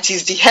that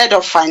is the head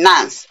of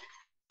finance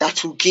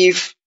that will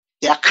give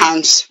the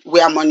accounts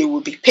where money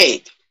will be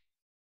paid.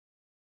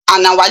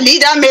 And our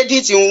leader made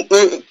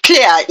it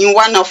clear in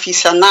one of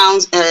his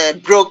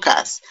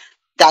brokers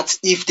that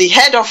if the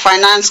head of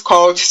finance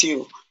calls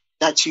you,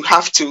 that you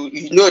have to,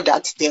 you know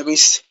that there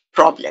is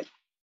problem.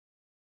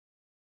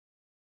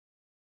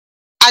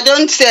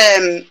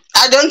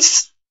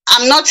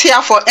 I'm not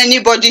here for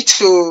anybody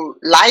to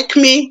like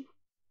me,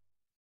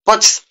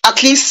 but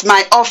at least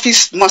my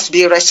office must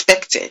be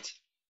respected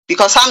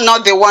because I'm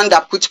not the one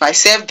that put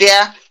myself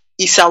there.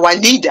 It's our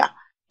leader,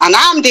 and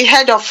I'm the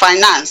head of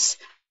finance.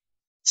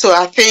 So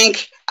I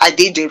think I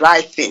did the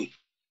right thing.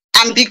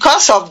 And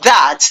because of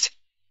that,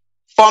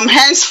 from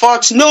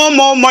henceforth, no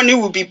more money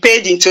will be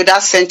paid into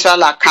that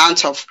central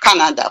account of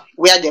Canada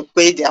where they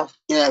pay their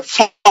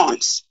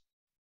funds.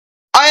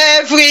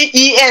 Every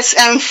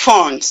ESM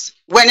funds,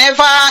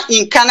 whenever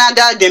in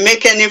Canada they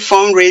make any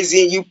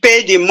fundraising, you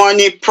pay the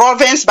money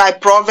province by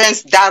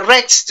province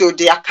direct to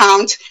the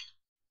account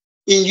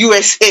in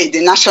USA,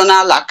 the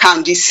national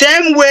account. The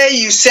same way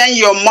you send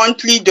your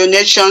monthly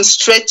donation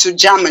straight to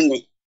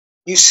Germany,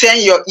 you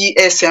send your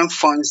ESM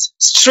funds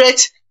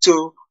straight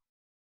to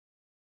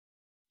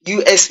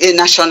USA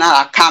national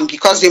account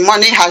because the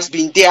money has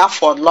been there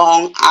for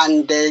long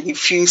and they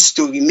refuse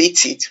to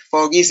remit it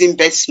for reason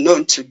best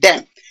known to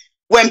them.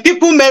 When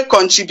people make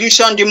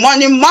contribution, the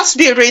money must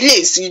be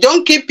released. You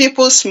don't keep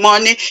people's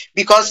money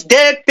because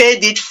they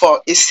paid it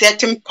for a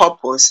certain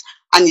purpose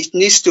and it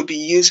needs to be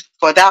used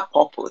for that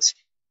purpose.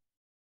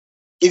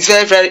 It's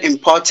very, very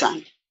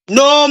important.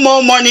 No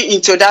more money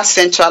into that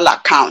central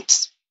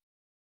account.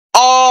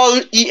 All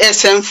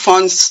ESM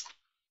funds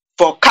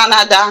for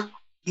Canada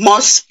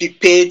must be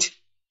paid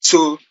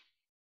to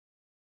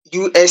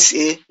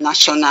USA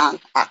national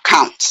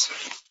account.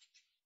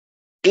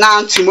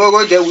 Now,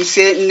 tomorrow they will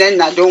say,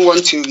 Nnenna don't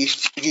want to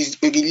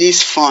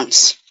release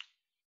funds.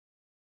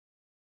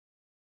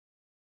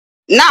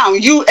 Now,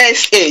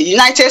 USA,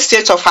 United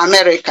States of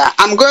America,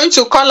 I'm going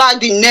to call out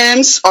the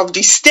names of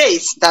the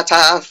states that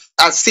have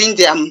seen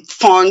their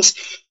funds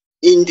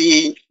in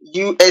the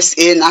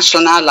USA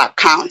national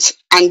account.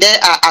 And they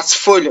are as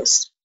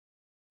follows: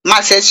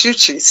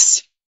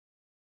 Massachusetts,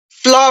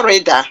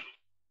 Florida,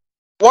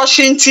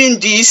 Washington,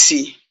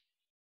 D.C.,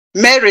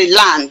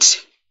 Maryland,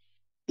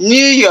 New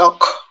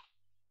York,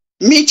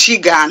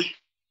 Michigan,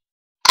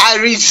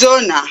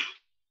 Arizona,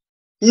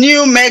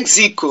 New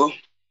Mexico,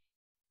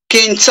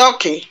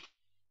 Kentucky,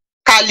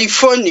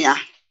 California,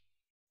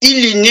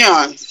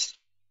 Illinois,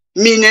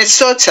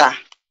 Minnesota,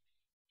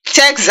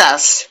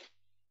 Texas,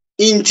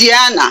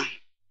 Indiana,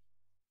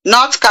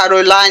 North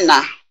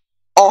Carolina,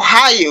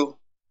 Ohio,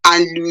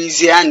 and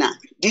Louisiana.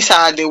 These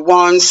are the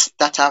ones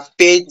that have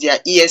paid their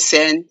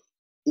ESN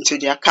into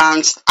the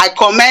accounts. I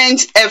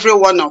commend every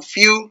one of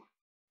you.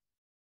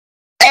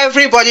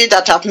 Everybody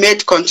that have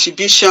made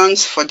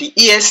contributions for the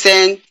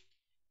ESN,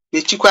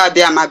 may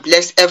Chukwuabiama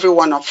bless every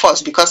one of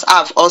us because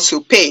I've also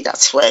paid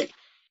as well.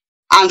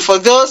 And for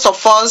those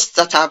of us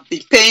that have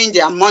been paying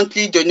their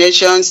monthly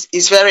donations,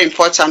 is very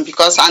important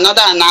because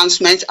another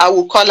announcement, I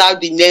will call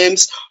out the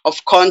names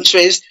of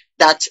countries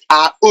that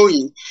are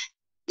owing.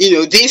 You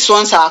know, these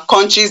ones are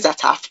countries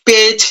that have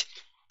paid,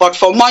 but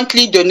for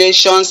monthly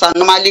donations, I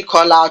normally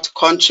call out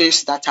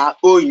countries that are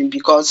owing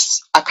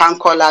because I can't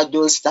call out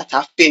those that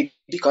have paid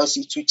because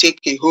it will take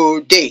a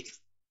whole day.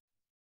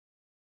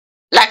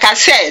 Like I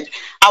said,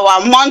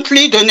 our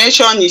monthly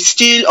donation is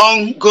still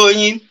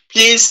ongoing.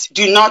 Please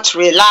do not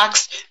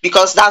relax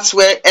because that's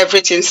where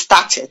everything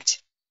started.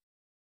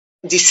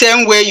 The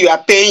same way you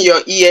are paying your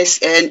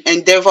ESN,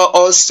 endeavor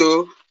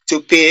also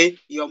to pay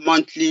your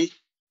monthly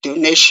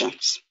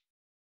donations.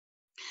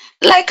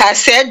 Like I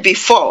said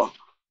before,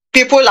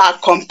 people are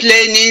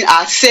complaining,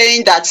 are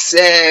saying that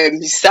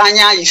Ms.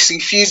 Anya is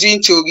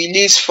refusing to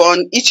release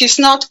funds. It is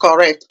not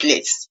correct,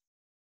 please.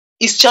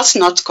 It's just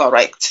not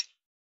correct.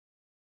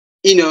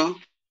 You know,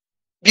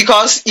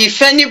 because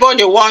if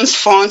anybody wants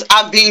funds,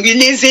 I've been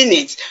releasing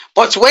it.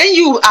 But when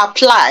you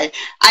apply,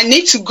 I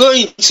need to go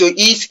into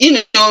it, you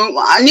know,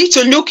 I need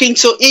to look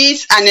into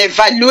it and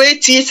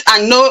evaluate it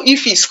and know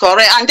if it's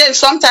correct. And then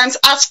sometimes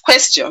ask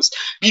questions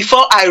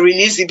before I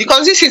release it,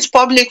 because this is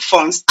public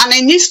funds and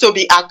it needs to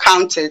be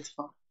accounted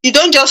for. You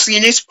don't just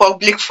release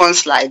public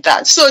funds like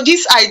that. So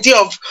this idea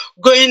of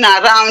going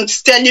around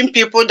telling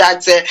people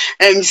that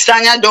Ms.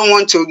 Anya don't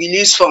want to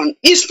release funds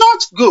is not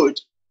good.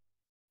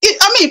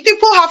 I mean,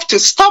 people have to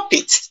stop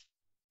it.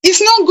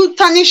 It's not good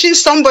tarnishing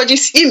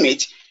somebody's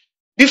image.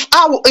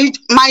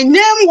 My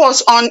name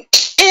was on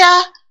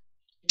air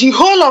the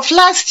whole of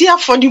last year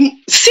for the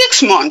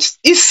 6 months.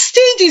 It's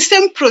still the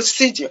same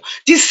procedure,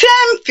 the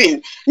same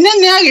thing.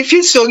 Nnennaya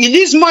refused to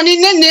release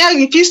money. Nnennaya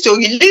refused to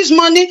release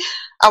money.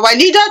 Our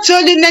leader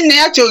told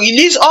Nnennaya to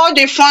release all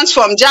the funds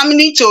from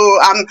Germany to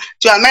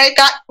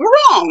America.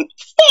 Wrong.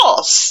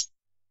 False.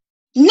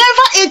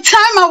 Never a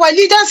time our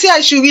leader said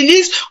I should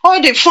release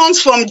all the funds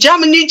from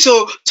Germany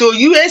to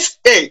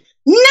USA.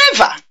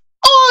 Never.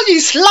 All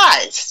these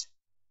lies.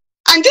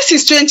 And this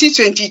is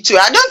 2022.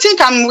 I don't think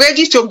I'm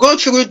ready to go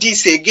through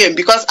this again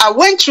because I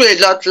went through a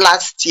lot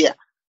last year.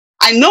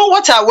 I know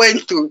what I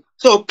went through.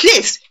 So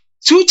please,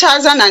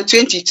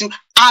 2022,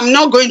 I'm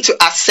not going to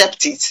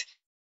accept it.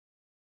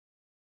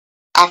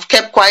 I've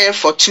kept quiet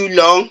for too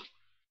long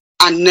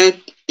and not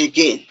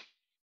again.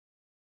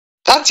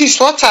 That is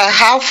what I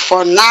have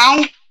for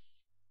now.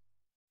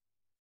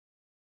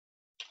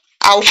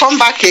 I'll come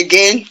back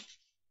again.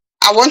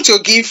 I want to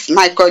give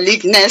my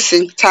colleague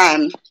Nelson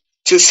time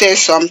to say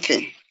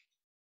something.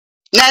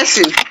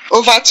 Nelson,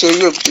 over to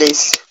you,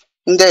 please.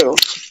 Ndeo.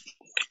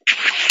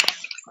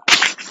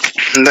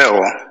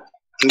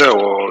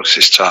 Ndeo,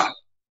 sister.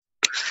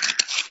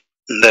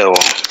 Ndeo.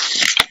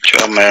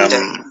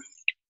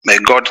 May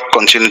God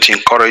continue to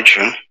encourage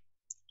you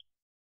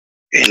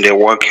in the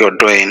work you're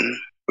doing,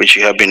 which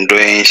you have been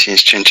doing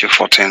since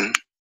 2014.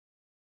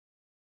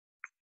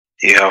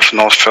 You have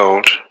not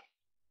failed,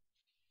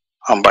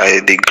 and by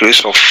the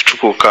grace of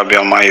Chukwuka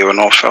Biama, you will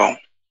not fail.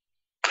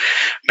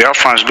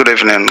 Biafrans, good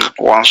evening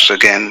once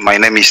again. My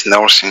name is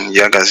Nelson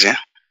Yagazi.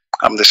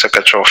 I'm the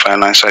Secretary of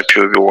Finance,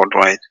 Ipob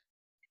Worldwide.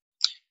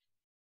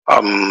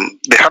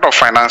 The head of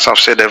finance have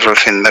said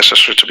everything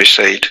necessary to be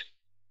said.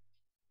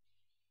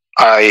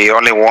 I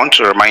only want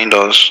to remind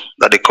us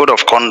that the code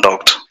of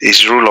conduct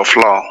is rule of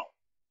law.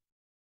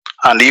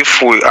 And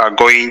if we are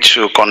going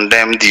to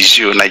condemn the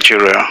zoo,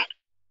 Nigeria,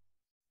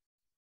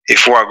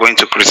 if we are going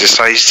to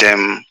criticize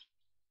them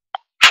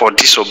for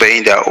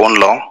disobeying their own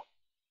law,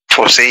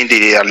 for saying that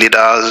their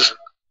leaders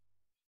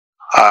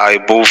are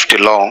above the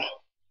law,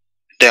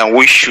 then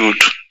we should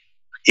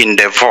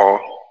endeavor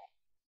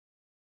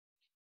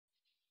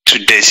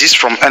to desist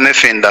from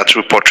anything that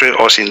will portray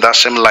us in that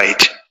same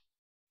light.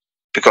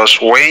 Because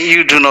when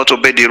you do not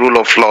obey the rule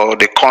of law,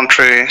 the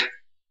country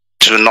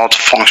do not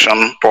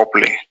function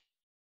properly.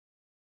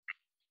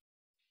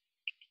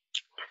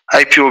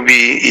 Ipob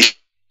is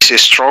a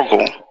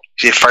struggle,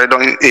 a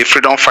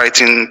freedom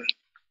fighting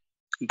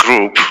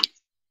group.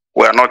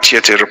 We are not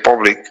yet a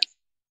republic.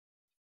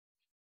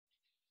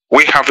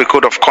 We have a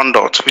code of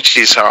conduct, which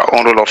is our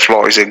own rule of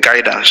law, is a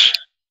guidance.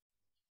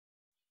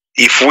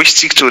 If we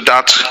stick to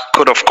that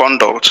code of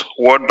conduct,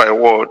 word by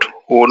word,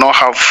 we will not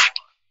have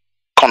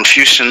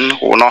confusion,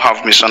 we will not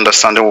have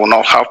misunderstanding, we will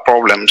not have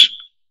problems.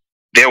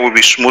 There will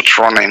be smooth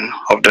running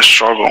of the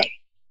struggle.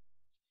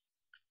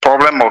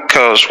 Problem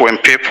occurs when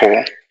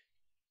people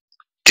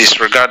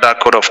disregard that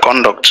code of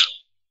conduct.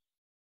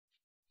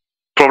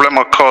 Problem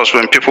occurs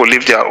when people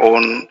leave their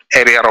own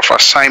area of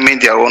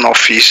assignment, their own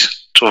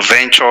office, to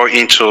venture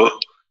into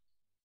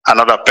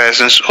another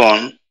person's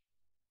own.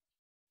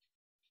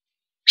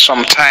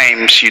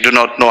 Sometimes you do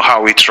not know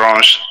how it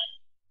runs.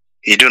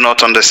 You do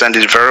not understand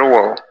it very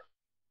well.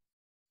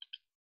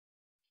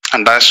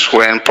 And that's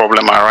when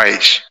problems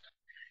arise.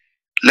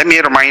 Let me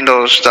remind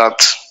us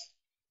that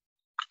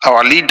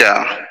our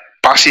leader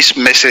passes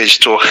message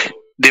to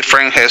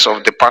different heads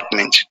of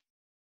department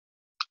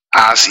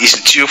as is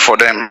due for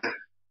them.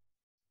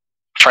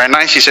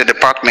 Finance is a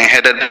department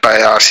headed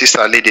by our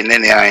sister lady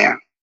Nnennaya Anya.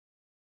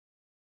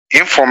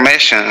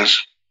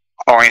 Informations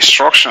or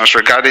instructions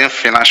regarding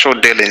financial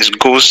dealings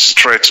goes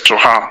straight to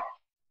her.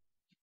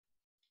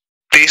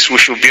 This we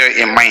should bear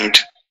in mind.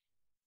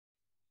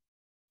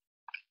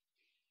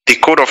 The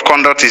code of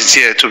conduct is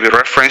there to be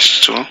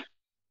referenced to.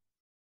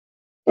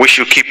 We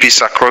should keep it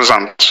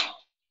sacrosanct.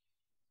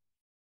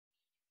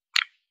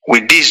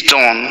 With this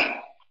done,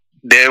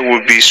 there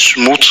will be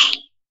smooth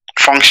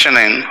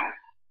functioning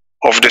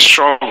of the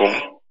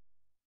struggle,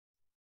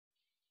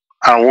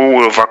 and we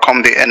will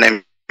overcome the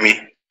enemy.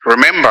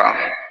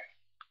 Remember,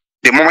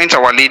 the moment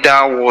our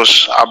leader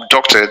was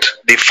abducted,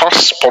 the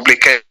first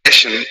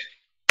publication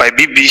by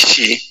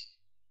BBC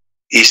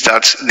is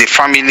that the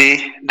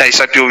family, the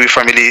Ipob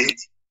family,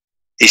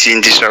 is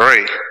in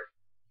disarray.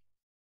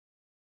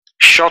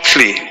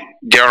 Shortly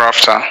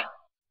thereafter,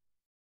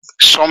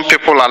 some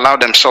people allow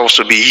themselves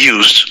to be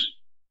used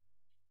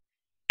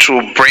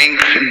to bring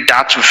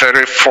that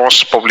very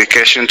false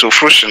publication to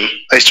fruition,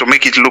 is to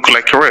make it look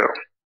like real.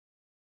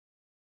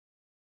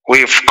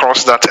 We've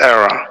crossed that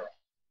era.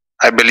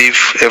 I believe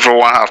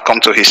everyone has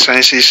come to his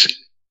senses.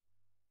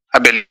 I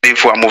believe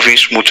we are moving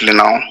smoothly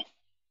now.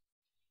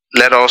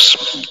 Let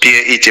us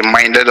bear it in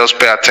mind. Let us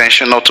pay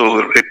attention not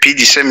to repeat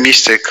the same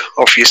mistake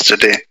of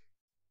yesterday.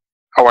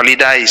 Our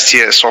leader is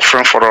here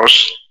suffering for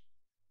us.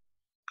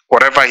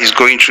 Whatever he's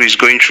going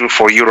through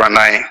for you and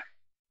I.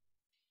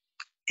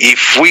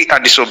 If we are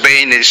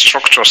disobeying a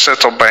structure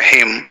set up by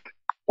him,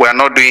 we are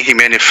not doing him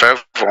any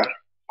favor.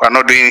 We are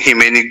not doing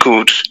him any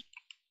good.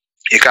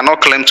 You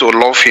cannot claim to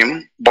love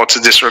him, but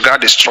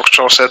disregard the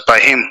structure set by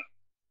him.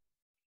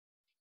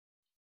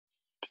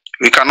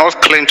 We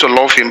cannot claim to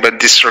love him, but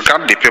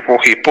disregard the people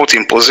he put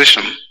in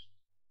position.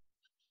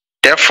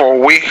 Therefore,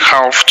 we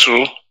have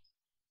to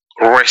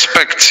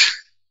respect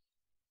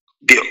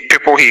the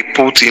people he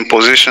put in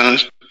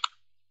positions.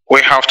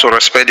 We have to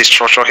respect the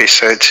structure he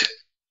said.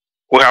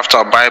 We have to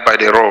abide by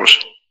the rules.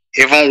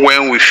 Even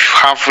when we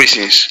have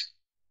reasons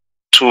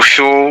to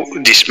feel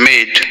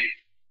dismayed,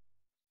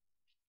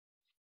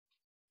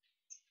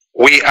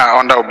 we are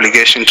under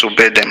obligation to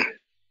obey them.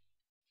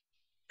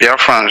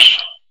 Biafrans,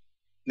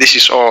 this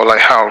is all I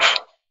have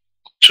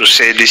to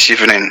say this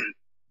evening.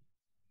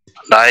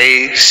 And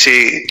I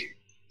say,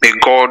 may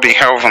God in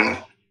heaven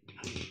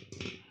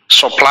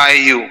supply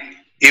you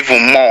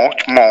even more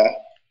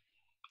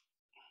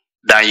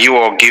than you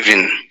are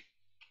giving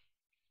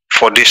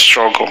for this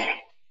struggle.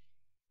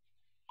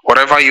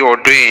 Whatever you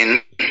are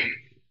doing,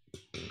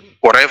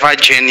 whatever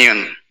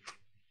genuine,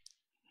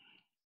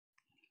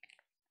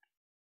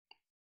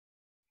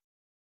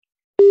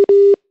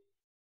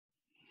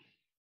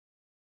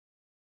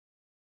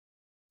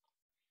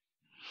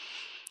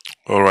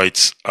 All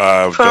right.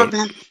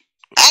 Problem.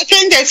 I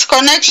think there's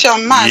connection,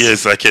 Mazi.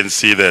 Yes, I can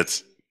see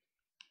that.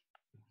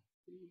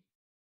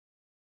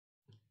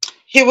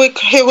 He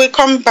will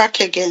come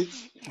back again.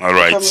 All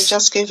right.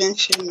 Just give him a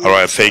few minutes. All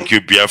right. Thank you,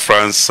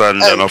 Biafrans,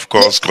 and of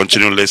course,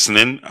 continue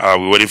listening.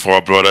 We're waiting for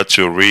our brother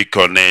to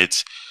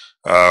reconnect.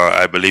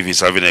 I believe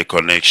he's having a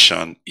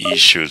connection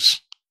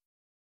issues.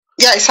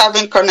 Yeah, he's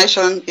having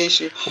connection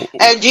issue.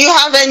 Do you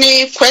have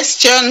any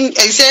question?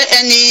 Is there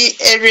any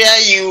area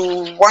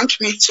you want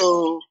me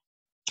to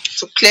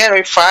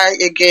clarify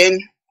again?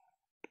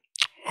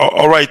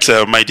 All right,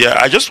 my dear.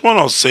 I just want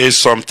to say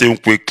something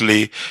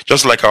quickly,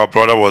 just like our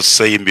brother was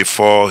saying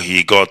before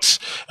he got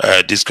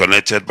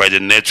disconnected by the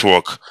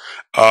network.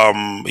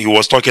 He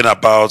was talking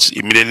about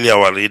immediately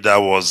our leader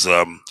was,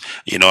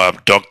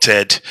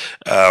 abducted.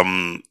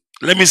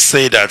 Let me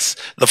say that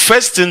the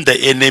first thing the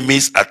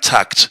enemies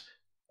attacked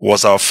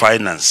was our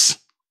finance.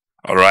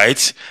 All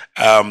right.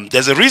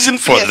 There's a reason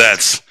for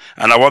that.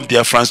 And I want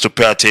Biafrans to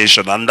pay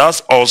attention. And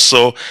that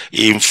also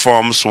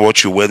informs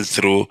what you went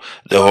through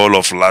the whole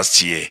of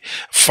last year.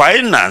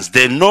 Finance,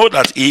 they know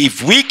that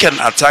if we can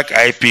attack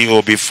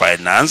IPOB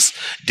finance,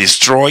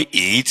 destroy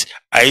it,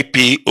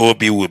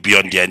 IPOB will be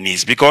on their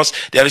knees. Because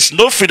there is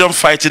no freedom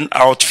fighting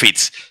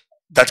outfit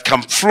that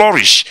can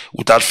flourish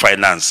without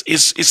finance.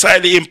 It's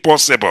highly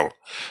impossible.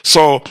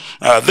 So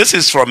this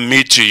is from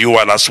me to you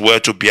and as well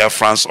to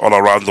Biafrans all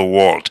around the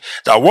world.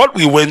 That what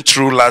we went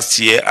through last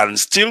year and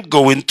still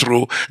going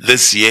through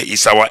this year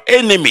is our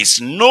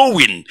enemies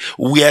knowing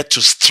where to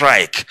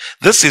strike.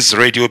 This is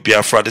Radio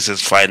Biafra. This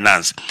is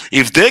finance.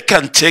 If they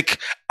can take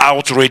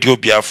out Radio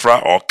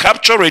Biafra or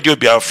capture Radio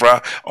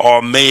Biafra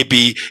or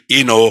maybe,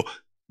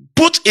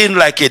 put in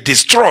like a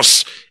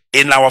distrust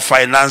in our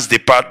finance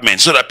department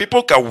so that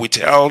people can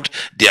withhold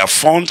their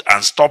funds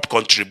and stop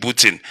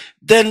contributing,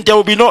 then there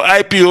will be no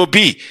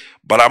IPOB.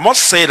 But I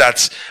must say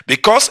that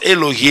because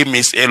Elohim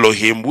is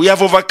Elohim, we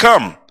have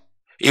overcome.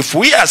 If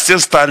we are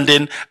still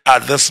standing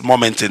at this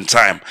moment in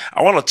time,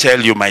 I want to tell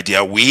you, my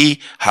dear,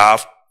 we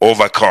have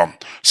overcome.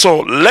 So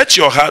let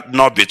your heart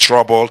not be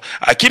troubled.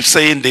 I keep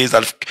saying this,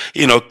 that,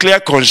 clear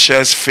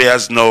conscience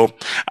fears no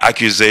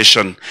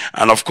accusation.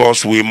 And of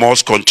course, we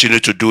must continue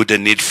to do the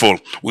needful.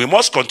 We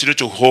must continue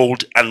to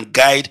hold and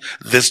guide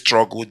this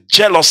struggle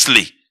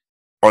jealously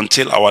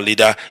until our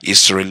leader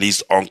is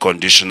released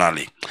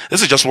unconditionally.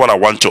 This is just what I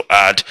want to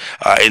add.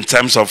 In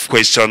terms of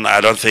question,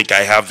 I don't think I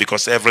have,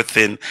 because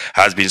everything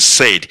has been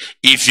said.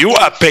 If you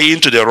are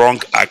paying to the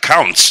wrong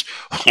account,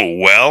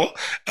 well,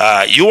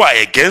 you are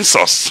against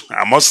us.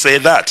 I must say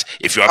that.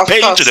 If you are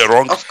paying to the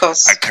wrong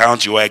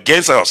account, you are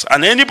against us.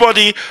 And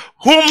anybody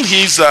whom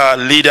his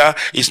leader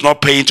is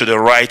not paying to the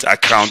right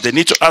account, they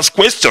need to ask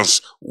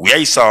questions. Where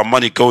is our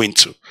money going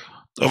to?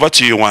 Over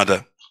to you,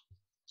 Wanda.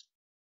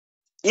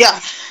 Yeah.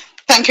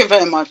 Thank you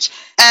very much.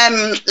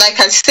 Like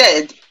I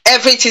said,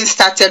 everything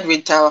started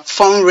with our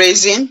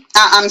fundraising.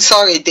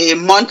 The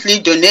monthly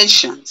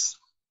donations.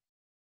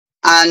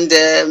 And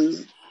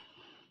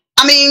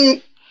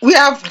we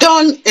have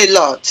done a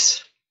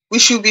lot. We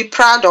should be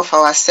proud of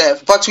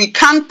ourselves, but we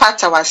can't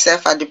pat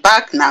ourselves at the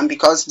back now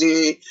because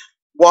the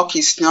work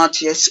is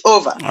not yet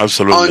over.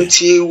 Absolutely.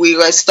 Until we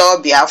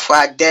restore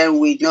Biafra, then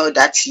we know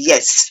that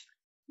yes,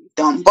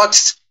 done.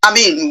 But I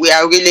mean, we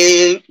are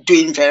really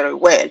doing very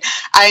well.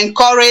 I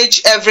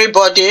encourage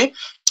everybody,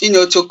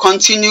 to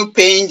continue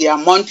paying their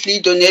monthly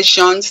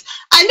donations.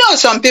 I know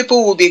some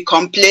people will be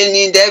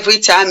complaining every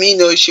time,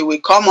 she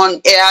will come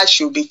on air,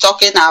 she'll be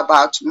talking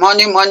about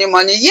money, money,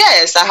 money.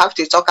 Yes, I have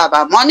to talk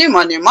about money,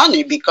 money,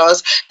 money,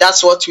 because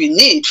that's what we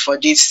need for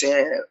this,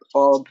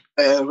 for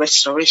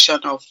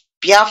restoration of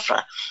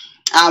Biafra.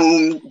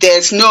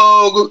 There's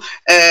no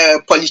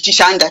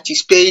politician that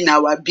is paying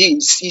our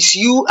bills. It's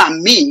you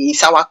and me.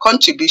 It's our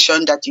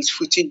contribution that is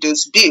footing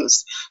those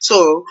bills.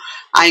 So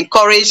I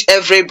encourage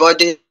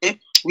everybody.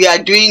 We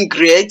are doing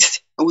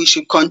great. We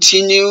should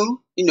continue.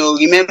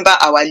 Remember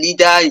our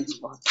leader in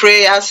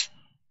prayers.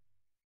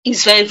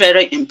 It's very,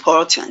 very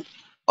important.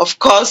 Of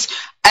course,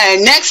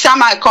 next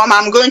time I come,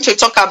 I'm going to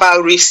talk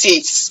about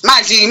receipts.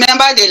 Mazi,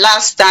 remember the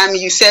last time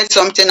you said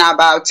something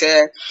about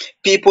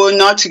people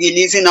not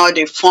releasing all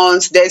the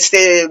funds? There's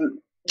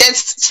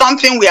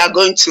something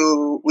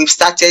we've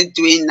started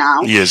doing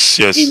now. Yes.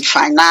 In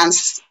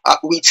finance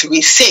with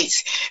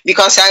receipts,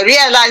 because I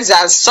realize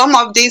that some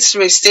of these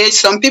receipts,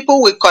 some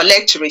people will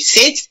collect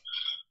receipts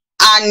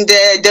and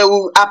they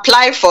will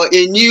apply for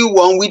a new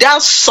one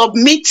without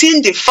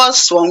submitting the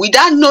first one,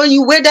 without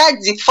knowing whether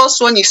the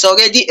first one is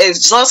already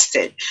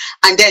exhausted,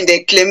 and then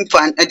they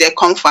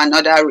come for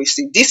another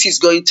receipt. This is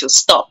going to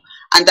stop,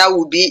 and that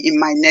will be in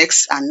my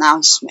next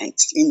announcement.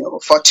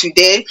 For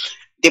today,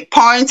 the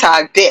points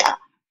are there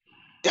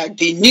that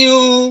the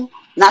new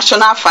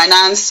National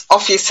Finance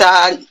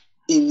Officer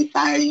in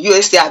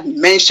USA have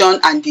mentioned,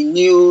 and the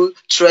new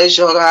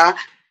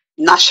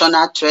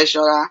National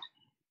Treasurer,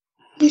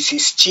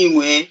 Mrs.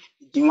 Chinwe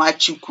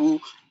Dimachukwu,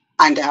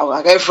 and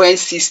our Reverend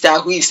Sister,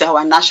 who is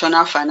our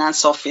National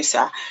Finance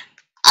Officer.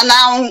 And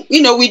now,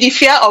 with the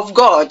fear of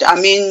God, I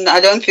mean, I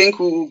don't think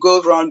we will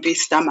go wrong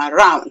this time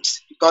around,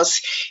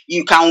 because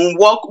you can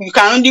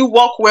only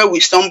work well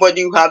with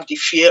somebody who have the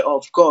fear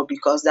of God,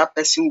 because that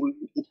person will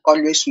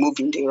always move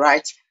in the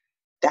right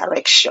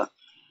direction.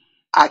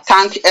 I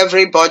thank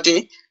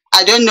everybody.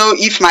 I don't know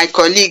if my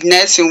colleague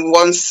Nelson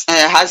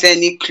has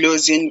any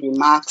closing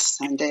remarks,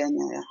 and then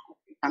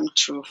I'm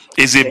through.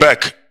 Is he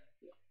back?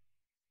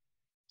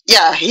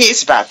 Yeah, he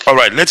is back. All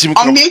right, let him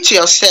unmute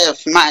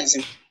yourself,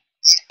 Mazi.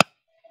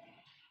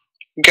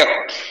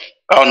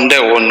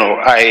 No,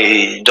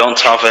 I don't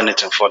have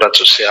anything further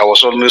to say. I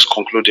was almost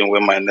concluding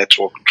when my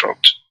network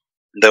dropped.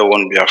 There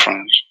won't be a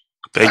friend.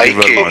 Thank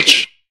you very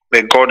much.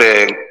 May God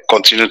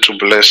continue to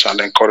bless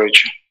and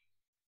encourage you.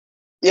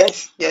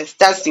 Yes,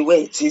 that's the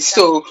way it is.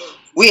 So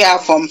we are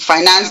from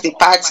Finance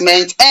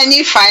Department.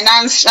 Any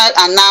financial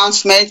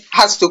announcement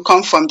has to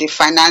come from the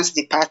Finance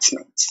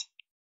Department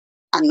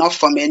and not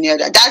from any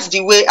other. That's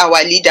the way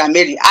our leader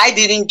made it. I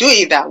didn't do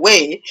it that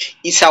way.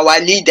 It's our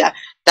leader.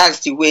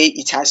 That's the way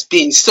it has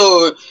been.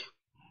 So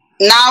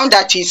now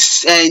that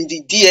it's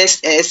the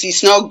DSS,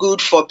 it's not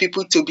good for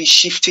people to be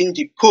shifting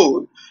the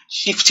pole.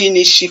 Shifting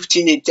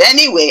it.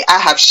 Anyway, I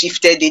have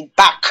shifted it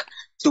back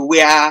to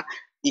where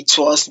it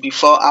was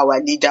before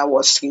our leader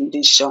was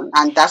rendition,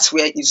 and that's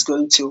where it's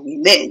going to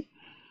remain.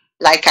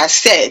 Like I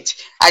said,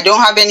 I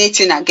don't have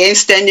anything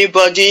against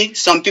anybody.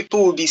 Some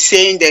people will be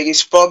saying there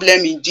is problem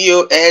in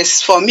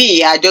DOS. For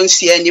me, I don't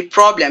see any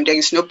problem. There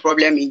is no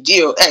problem in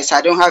DOS. I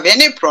don't have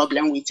any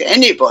problem with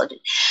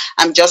anybody.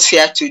 I'm just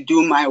here to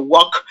do my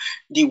work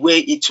the way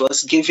it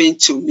was given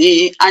to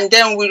me, and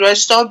then we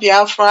restore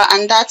Biafra,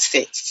 and that's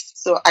it.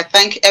 So I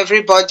thank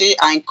everybody.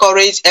 I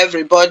encourage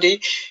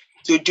everybody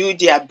to do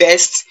their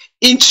best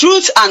in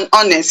truth and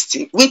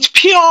honesty, with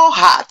pure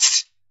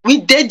hearts,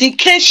 with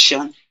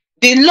dedication,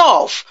 the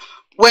love.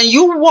 When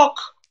you work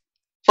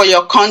for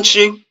your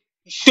country,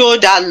 show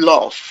that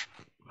love.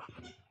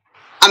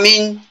 I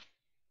mean,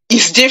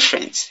 it's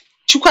different.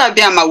 Chukwu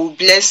Abiyama will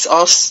bless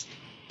us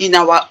in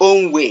our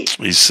own way.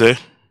 You say?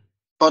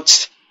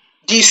 But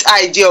this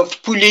idea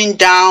of pulling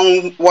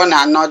down one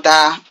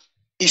another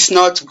is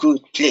not good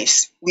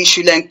place. We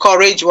should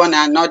encourage one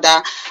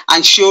another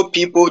and show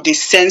people the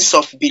sense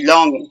of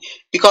belonging,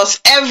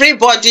 because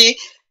everybody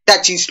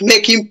that is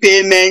making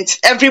payments,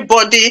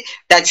 everybody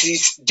that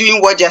is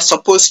doing what they're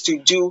supposed to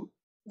do,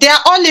 they are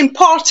all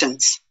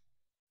important.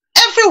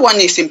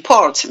 Everyone is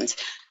important.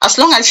 As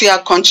long as you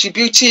are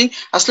contributing,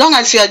 as long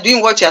as you are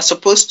doing what you are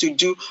supposed to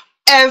do,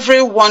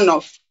 every one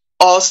of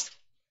us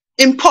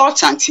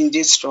important in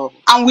this role.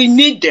 And we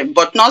need them,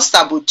 but not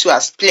saboteur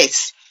as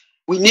place.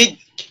 We need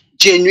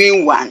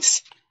genuine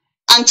ones.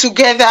 And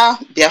together,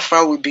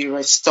 Biafra will be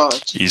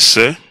restored. You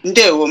say?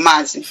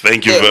 Mazi.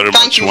 Thank you very much,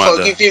 Thank you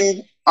for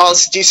giving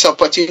us this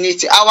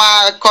opportunity.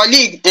 Our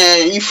colleague,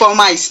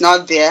 Informa, is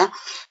not there.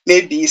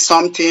 Maybe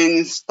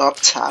something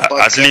stopped her.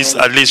 But,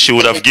 at least she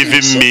would have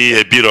given me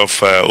a bit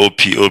of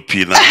OP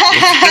now.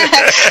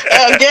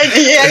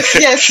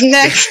 Yes,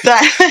 next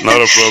time.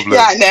 Not a problem.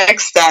 Yeah,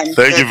 next time.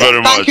 Thank you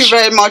very much. Thank you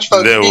very much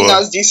for giving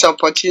us this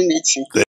opportunity.